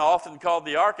Madison, often called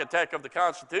the architect of the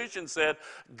Constitution, said,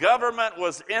 government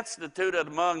was instituted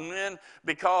among men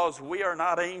because we are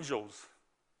not angels.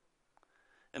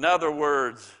 In other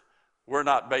words, we're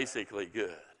not basically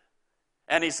good.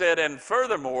 And he said, and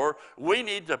furthermore, we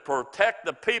need to protect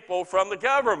the people from the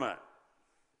government.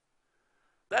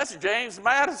 That's James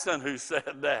Madison who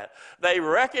said that. They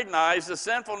recognize the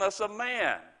sinfulness of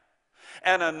man.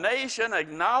 And a nation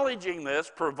acknowledging this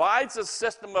provides a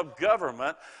system of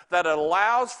government that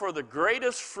allows for the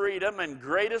greatest freedom and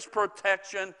greatest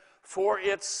protection for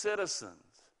its citizens.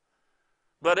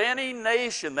 But any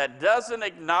nation that doesn't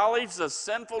acknowledge the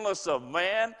sinfulness of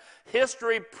man,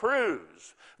 history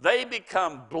proves they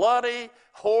become bloody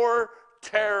horror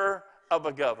terror of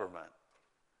a government.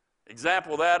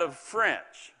 Example that of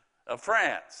France,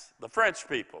 the French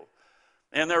people.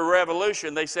 In their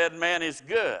revolution, they said man is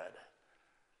good.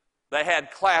 They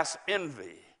had class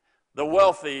envy. The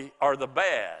wealthy are the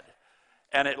bad.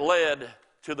 And it led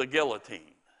to the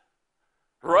guillotine.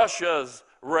 Russia's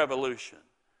revolution.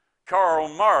 Karl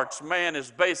Marx, man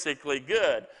is basically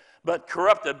good, but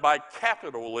corrupted by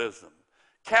capitalism.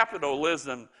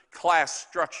 Capitalism, class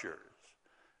structures.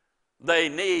 They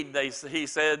needed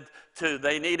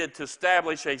to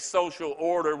establish a social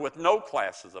order with no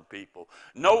classes of people,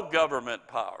 no government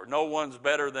power. No one's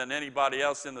better than anybody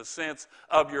else in the sense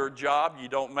of your job. You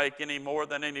don't make any more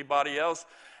than anybody else.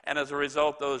 And as a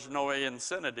result, there's no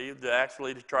incentive to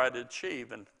actually try to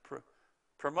achieve and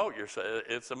promote yourself.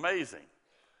 It's amazing.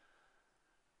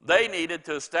 They needed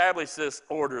to establish this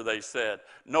order, they said.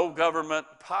 No government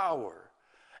power.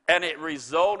 And it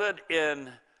resulted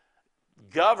in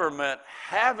government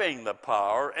having the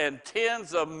power, and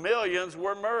tens of millions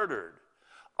were murdered.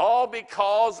 All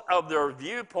because of their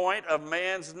viewpoint of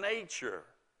man's nature.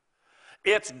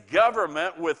 Its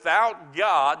government without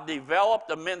God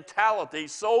developed a mentality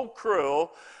so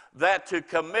cruel that to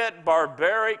commit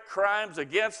barbaric crimes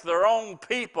against their own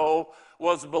people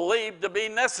was believed to be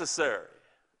necessary.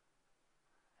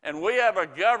 And we have a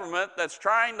government that's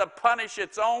trying to punish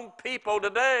its own people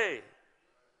today.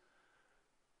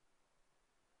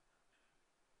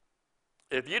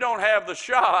 If you don't have the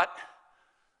shot,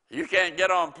 you can't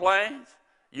get on planes,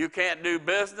 you can't do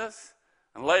business,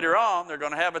 and later on they're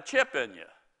going to have a chip in you.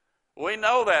 We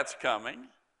know that's coming.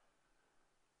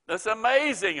 It's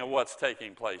amazing at what's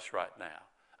taking place right now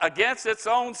against its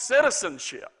own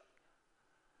citizenship.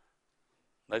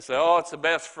 They say, oh, it's the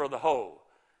best for the whole.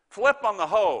 Flip on the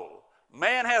whole.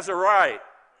 Man has a right.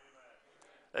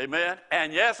 Amen.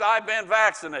 And yes, I've been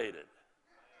vaccinated.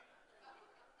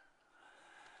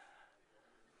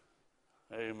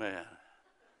 Amen.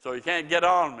 So you can't get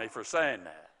on me for saying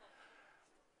that.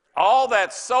 All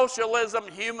that socialism,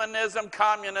 humanism,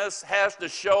 communist has to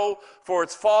show for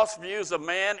its false views of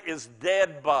man is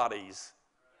dead bodies.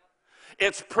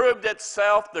 It's proved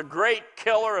itself the great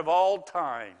killer of all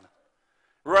time.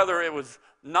 Whether it was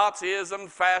Nazism,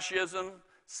 fascism,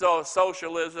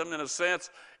 socialism in a sense,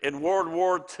 in World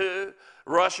War II,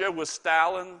 Russia with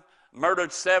Stalin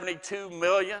murdered 72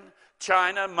 million.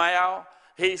 China, Mao,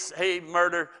 he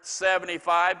murdered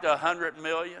 75 to 100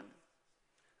 million.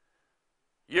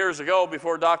 Years ago,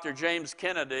 before Dr. James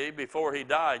Kennedy, before he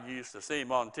died, you used to see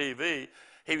him on TV,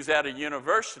 he was at a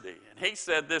university, and he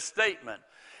said this statement: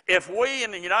 if we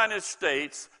in the United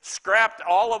States scrapped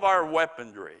all of our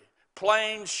weaponry,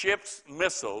 planes, ships,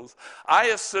 missiles, I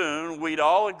assume we'd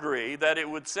all agree that it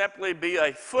would simply be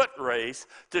a foot race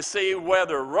to see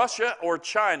whether Russia or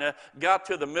China got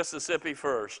to the Mississippi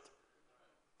first.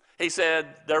 He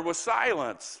said there was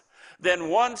silence. Then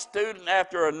one student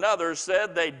after another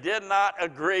said they did not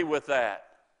agree with that.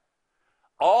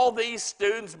 All these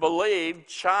students believed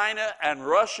China and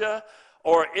Russia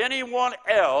or anyone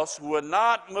else would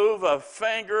not move a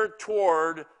finger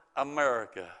toward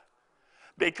America.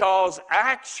 Because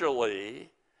actually,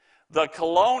 the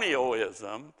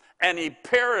colonialism and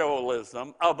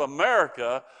imperialism of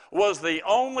America was the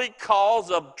only cause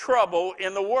of trouble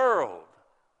in the world.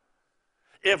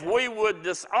 If we would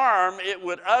disarm, it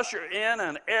would usher in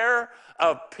an era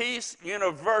of peace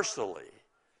universally.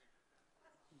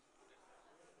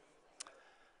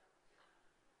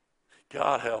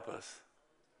 God help us.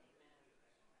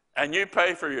 And you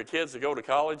pay for your kids to go to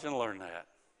college and learn that.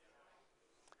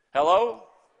 Hello?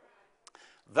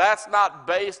 That's not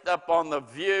based upon the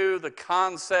view, the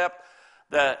concept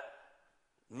that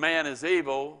man is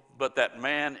evil, but that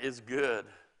man is good.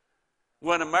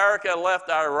 When America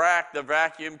left Iraq, the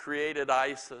vacuum created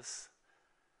ISIS.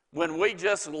 When we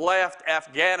just left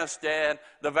Afghanistan,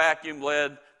 the vacuum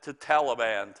led to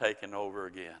Taliban taking over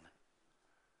again.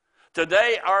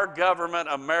 Today, our government,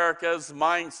 America's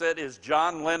mindset is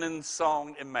John Lennon's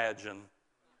song, Imagine.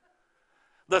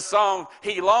 The song,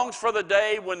 he longs for the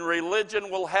day when religion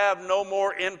will have no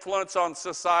more influence on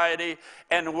society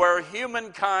and where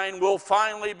humankind will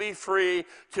finally be free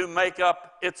to make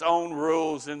up its own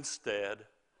rules instead.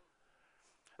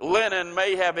 Lennon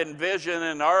may have envisioned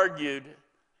and argued.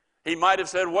 He might have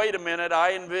said, wait a minute,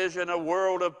 I envision a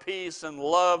world of peace and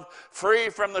love, free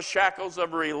from the shackles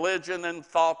of religion and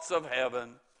thoughts of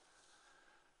heaven.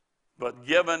 But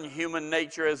given human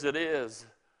nature as it is,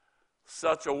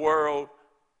 such a world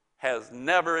has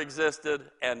never existed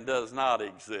and does not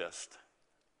exist.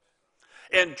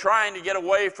 In trying to get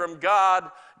away from God,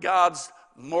 God's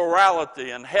morality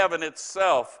and heaven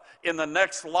itself in the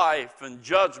next life and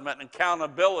judgment and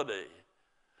accountability,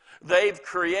 they've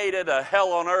created a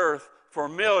hell on earth for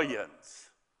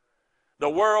millions. The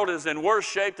world is in worse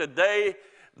shape today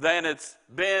than it's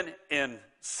been in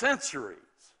centuries.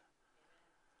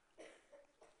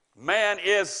 Man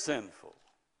is sinful.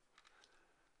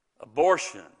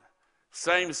 Abortion,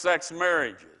 same-sex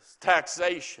marriages,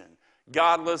 taxation,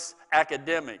 godless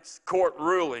academics, court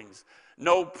rulings,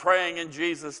 no praying in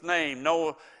Jesus' name,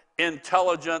 no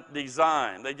intelligent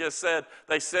design. They just said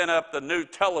they sent up the new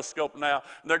telescope now.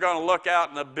 They're going to look out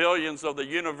in the billions of the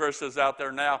universes out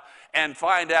there now and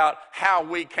find out how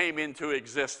we came into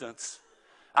existence.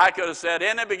 I could have said,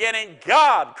 in the beginning,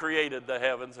 God created the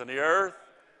heavens and the earth.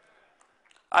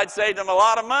 I'd saved them a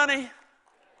lot of money.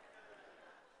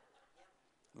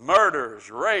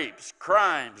 Murders, rapes,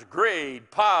 crimes,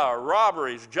 greed, power,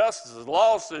 robberies, justices,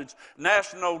 lawsuits,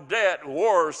 national debt,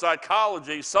 war,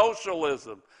 psychology,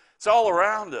 socialism. It's all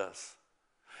around us.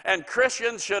 And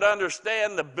Christians should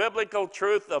understand the biblical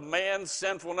truth of man's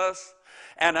sinfulness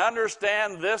and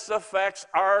understand this affects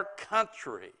our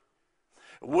country.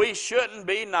 We shouldn't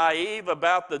be naive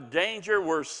about the danger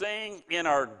we're seeing in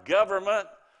our government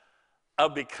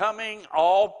of becoming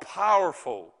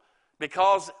all-powerful,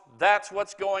 because that's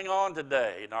what's going on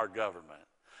today in our government.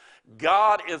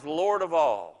 God is Lord of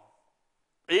all,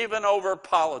 even over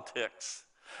politics.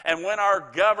 And when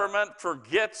our government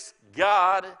forgets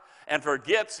God and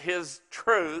forgets His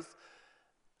truth,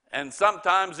 and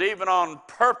sometimes even on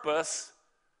purpose,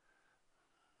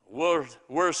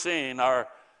 we're seeing our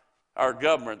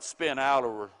government spin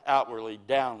outwardly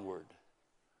downward.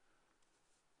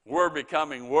 We're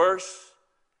becoming worse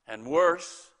and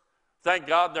worse. Thank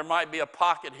God there might be a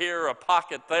pocket here, a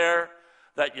pocket there,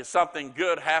 that something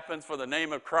good happens for the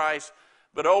name of Christ.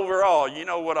 But overall, you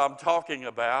know what I'm talking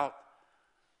about.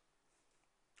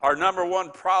 Our number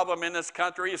one problem in this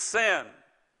country is sin.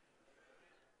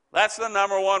 That's the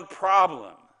number one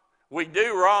problem. We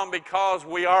do wrong because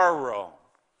we are wrong.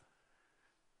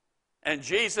 And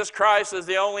Jesus Christ is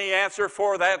the only answer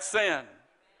for that sin.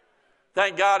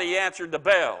 Thank God He answered the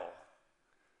bell.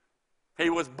 He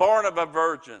was born of a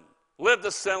virgin, lived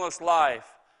a sinless life,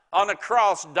 on the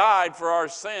cross died for our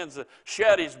sins,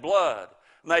 shed His blood.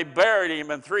 And they buried Him,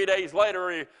 and 3 days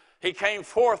later he came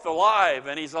forth alive,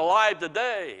 and He's alive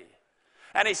today.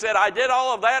 And He said, I did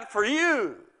all of that for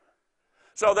you,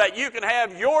 so that you can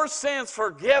have your sins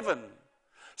forgiven,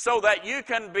 so that you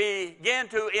can begin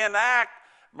to enact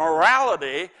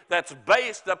morality that's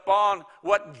based upon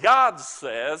what God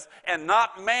says and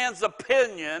not man's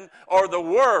opinion or the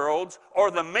world's or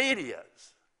the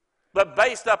media's, but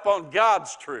based upon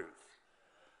God's truth.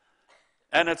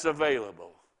 And it's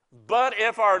available. But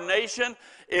if our nation,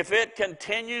 if it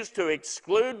continues to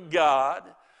exclude God,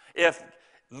 if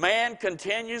man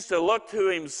continues to look to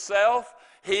himself,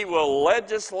 he will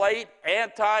legislate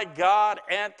anti-God,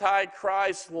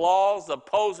 anti-Christ laws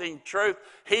opposing truth.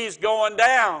 He's going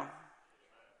down.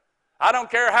 I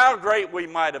don't care how great we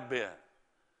might have been.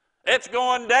 It's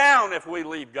going down if we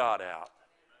leave God out.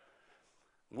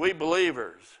 We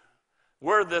believers,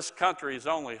 we're this country's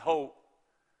only hope.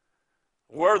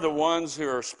 We're the ones who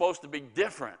are supposed to be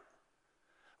different.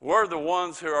 We're the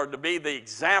ones who are to be the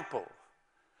example.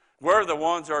 We're the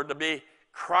ones who are to be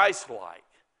Christ-like.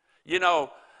 You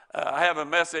know, I have a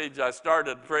message I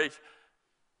started to preach.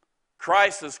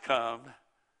 Christ has come,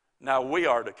 now we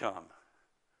are to come.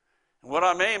 And what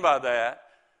I mean by that,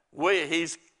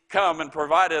 He's come and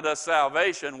provided us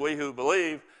salvation, we who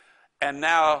believe, and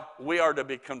now we are to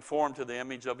be conformed to the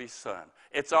image of His Son.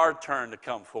 It's our turn to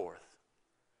come forth,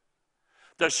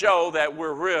 to show that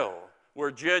we're real,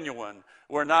 we're genuine,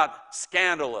 we're not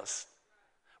scandalous.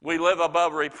 We live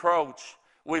above reproach.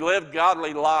 We live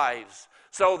godly lives,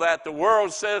 so that the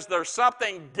world says there's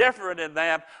something different in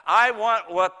them. I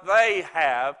want what they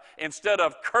have, instead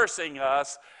of cursing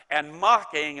us and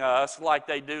mocking us like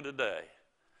they do today.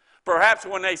 Perhaps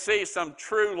when they see some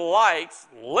true lights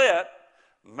lit,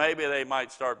 maybe they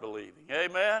might start believing.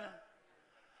 Amen?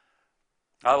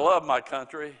 I love my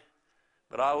country,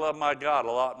 but I love my God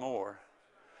a lot more.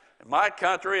 In my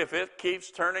country, if it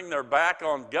keeps turning their back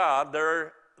on God,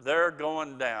 they're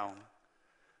going down.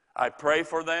 I pray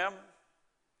for them.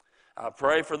 I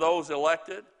pray for those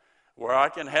elected. Where I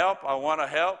can help, I want to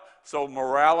help, so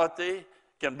morality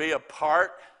can be a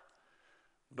part.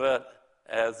 But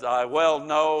as I well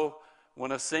know,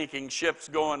 when a sinking ship's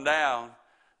going down,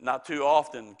 not too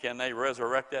often can they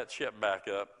resurrect that ship back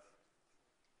up.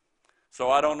 So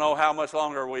I don't know how much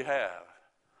longer we have.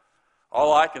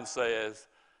 All I can say is,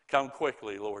 come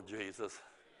quickly, Lord Jesus.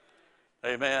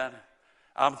 Amen.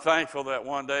 I'm thankful that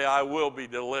one day I will be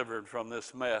delivered from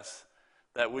this mess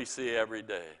that we see every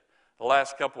day. The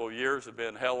last couple of years have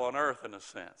been hell on earth in a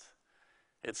sense.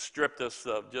 It's stripped us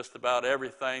of just about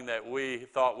everything that we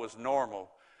thought was normal.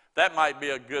 That might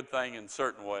be a good thing in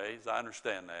certain ways. I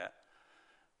understand that.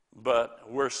 But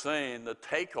we're seeing the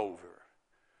takeover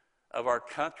of our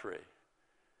country.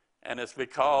 And it's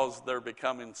because they're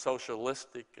becoming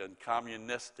socialistic and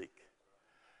communistic.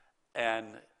 And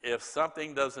if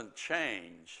something doesn't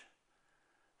change,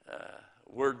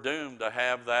 we're doomed to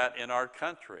have that in our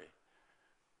country.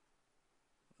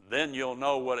 Then you'll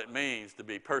know what it means to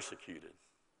be persecuted.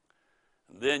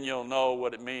 Then you'll know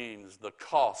what it means, the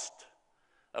cost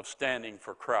of standing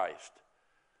for Christ.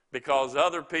 Because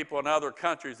other people in other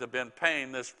countries have been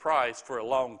paying this price for a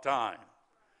long time.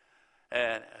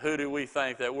 And who do we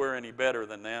think that we're any better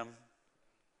than them?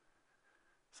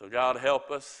 So God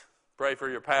help us. Pray for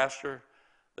your pastor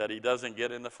that he doesn't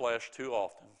get in the flesh too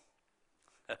often.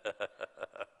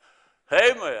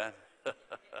 Amen.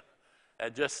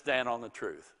 And just stand on the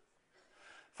truth.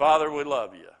 Father, we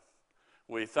love you.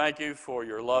 We thank you for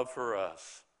your love for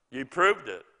us. You proved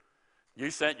it. You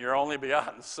sent your only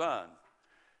begotten Son.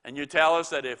 And you tell us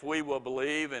that if we will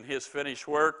believe in his finished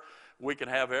work, we can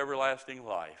have everlasting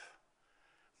life.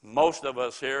 Most of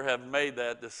us here have made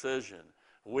that decision.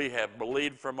 We have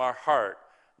believed from our heart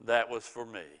that was for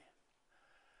me.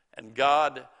 And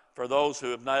God, for those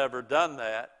who have never done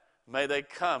that, may they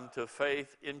come to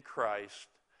faith in Christ.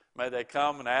 May they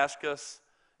come and ask us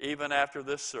even after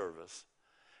this service.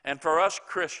 And for us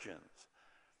Christians,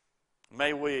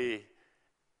 may we,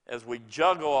 as we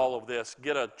juggle all of this,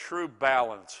 get a true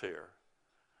balance here.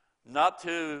 Not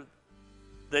to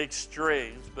the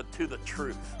extremes, but to the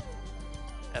truth.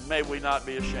 And may we not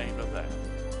be ashamed of that.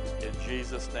 In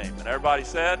Jesus' name. And everybody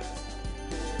said?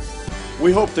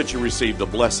 We hope that you received a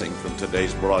blessing from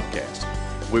today's broadcast.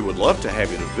 We would love to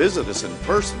have you to visit us in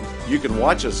person. You can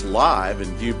watch us live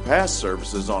and view past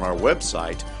services on our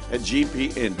website at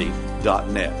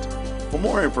gpindy.net. For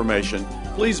more information,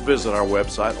 please visit our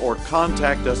website or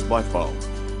contact us by phone.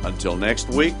 Until next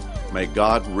week, may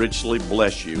God richly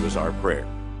bless you is our prayer.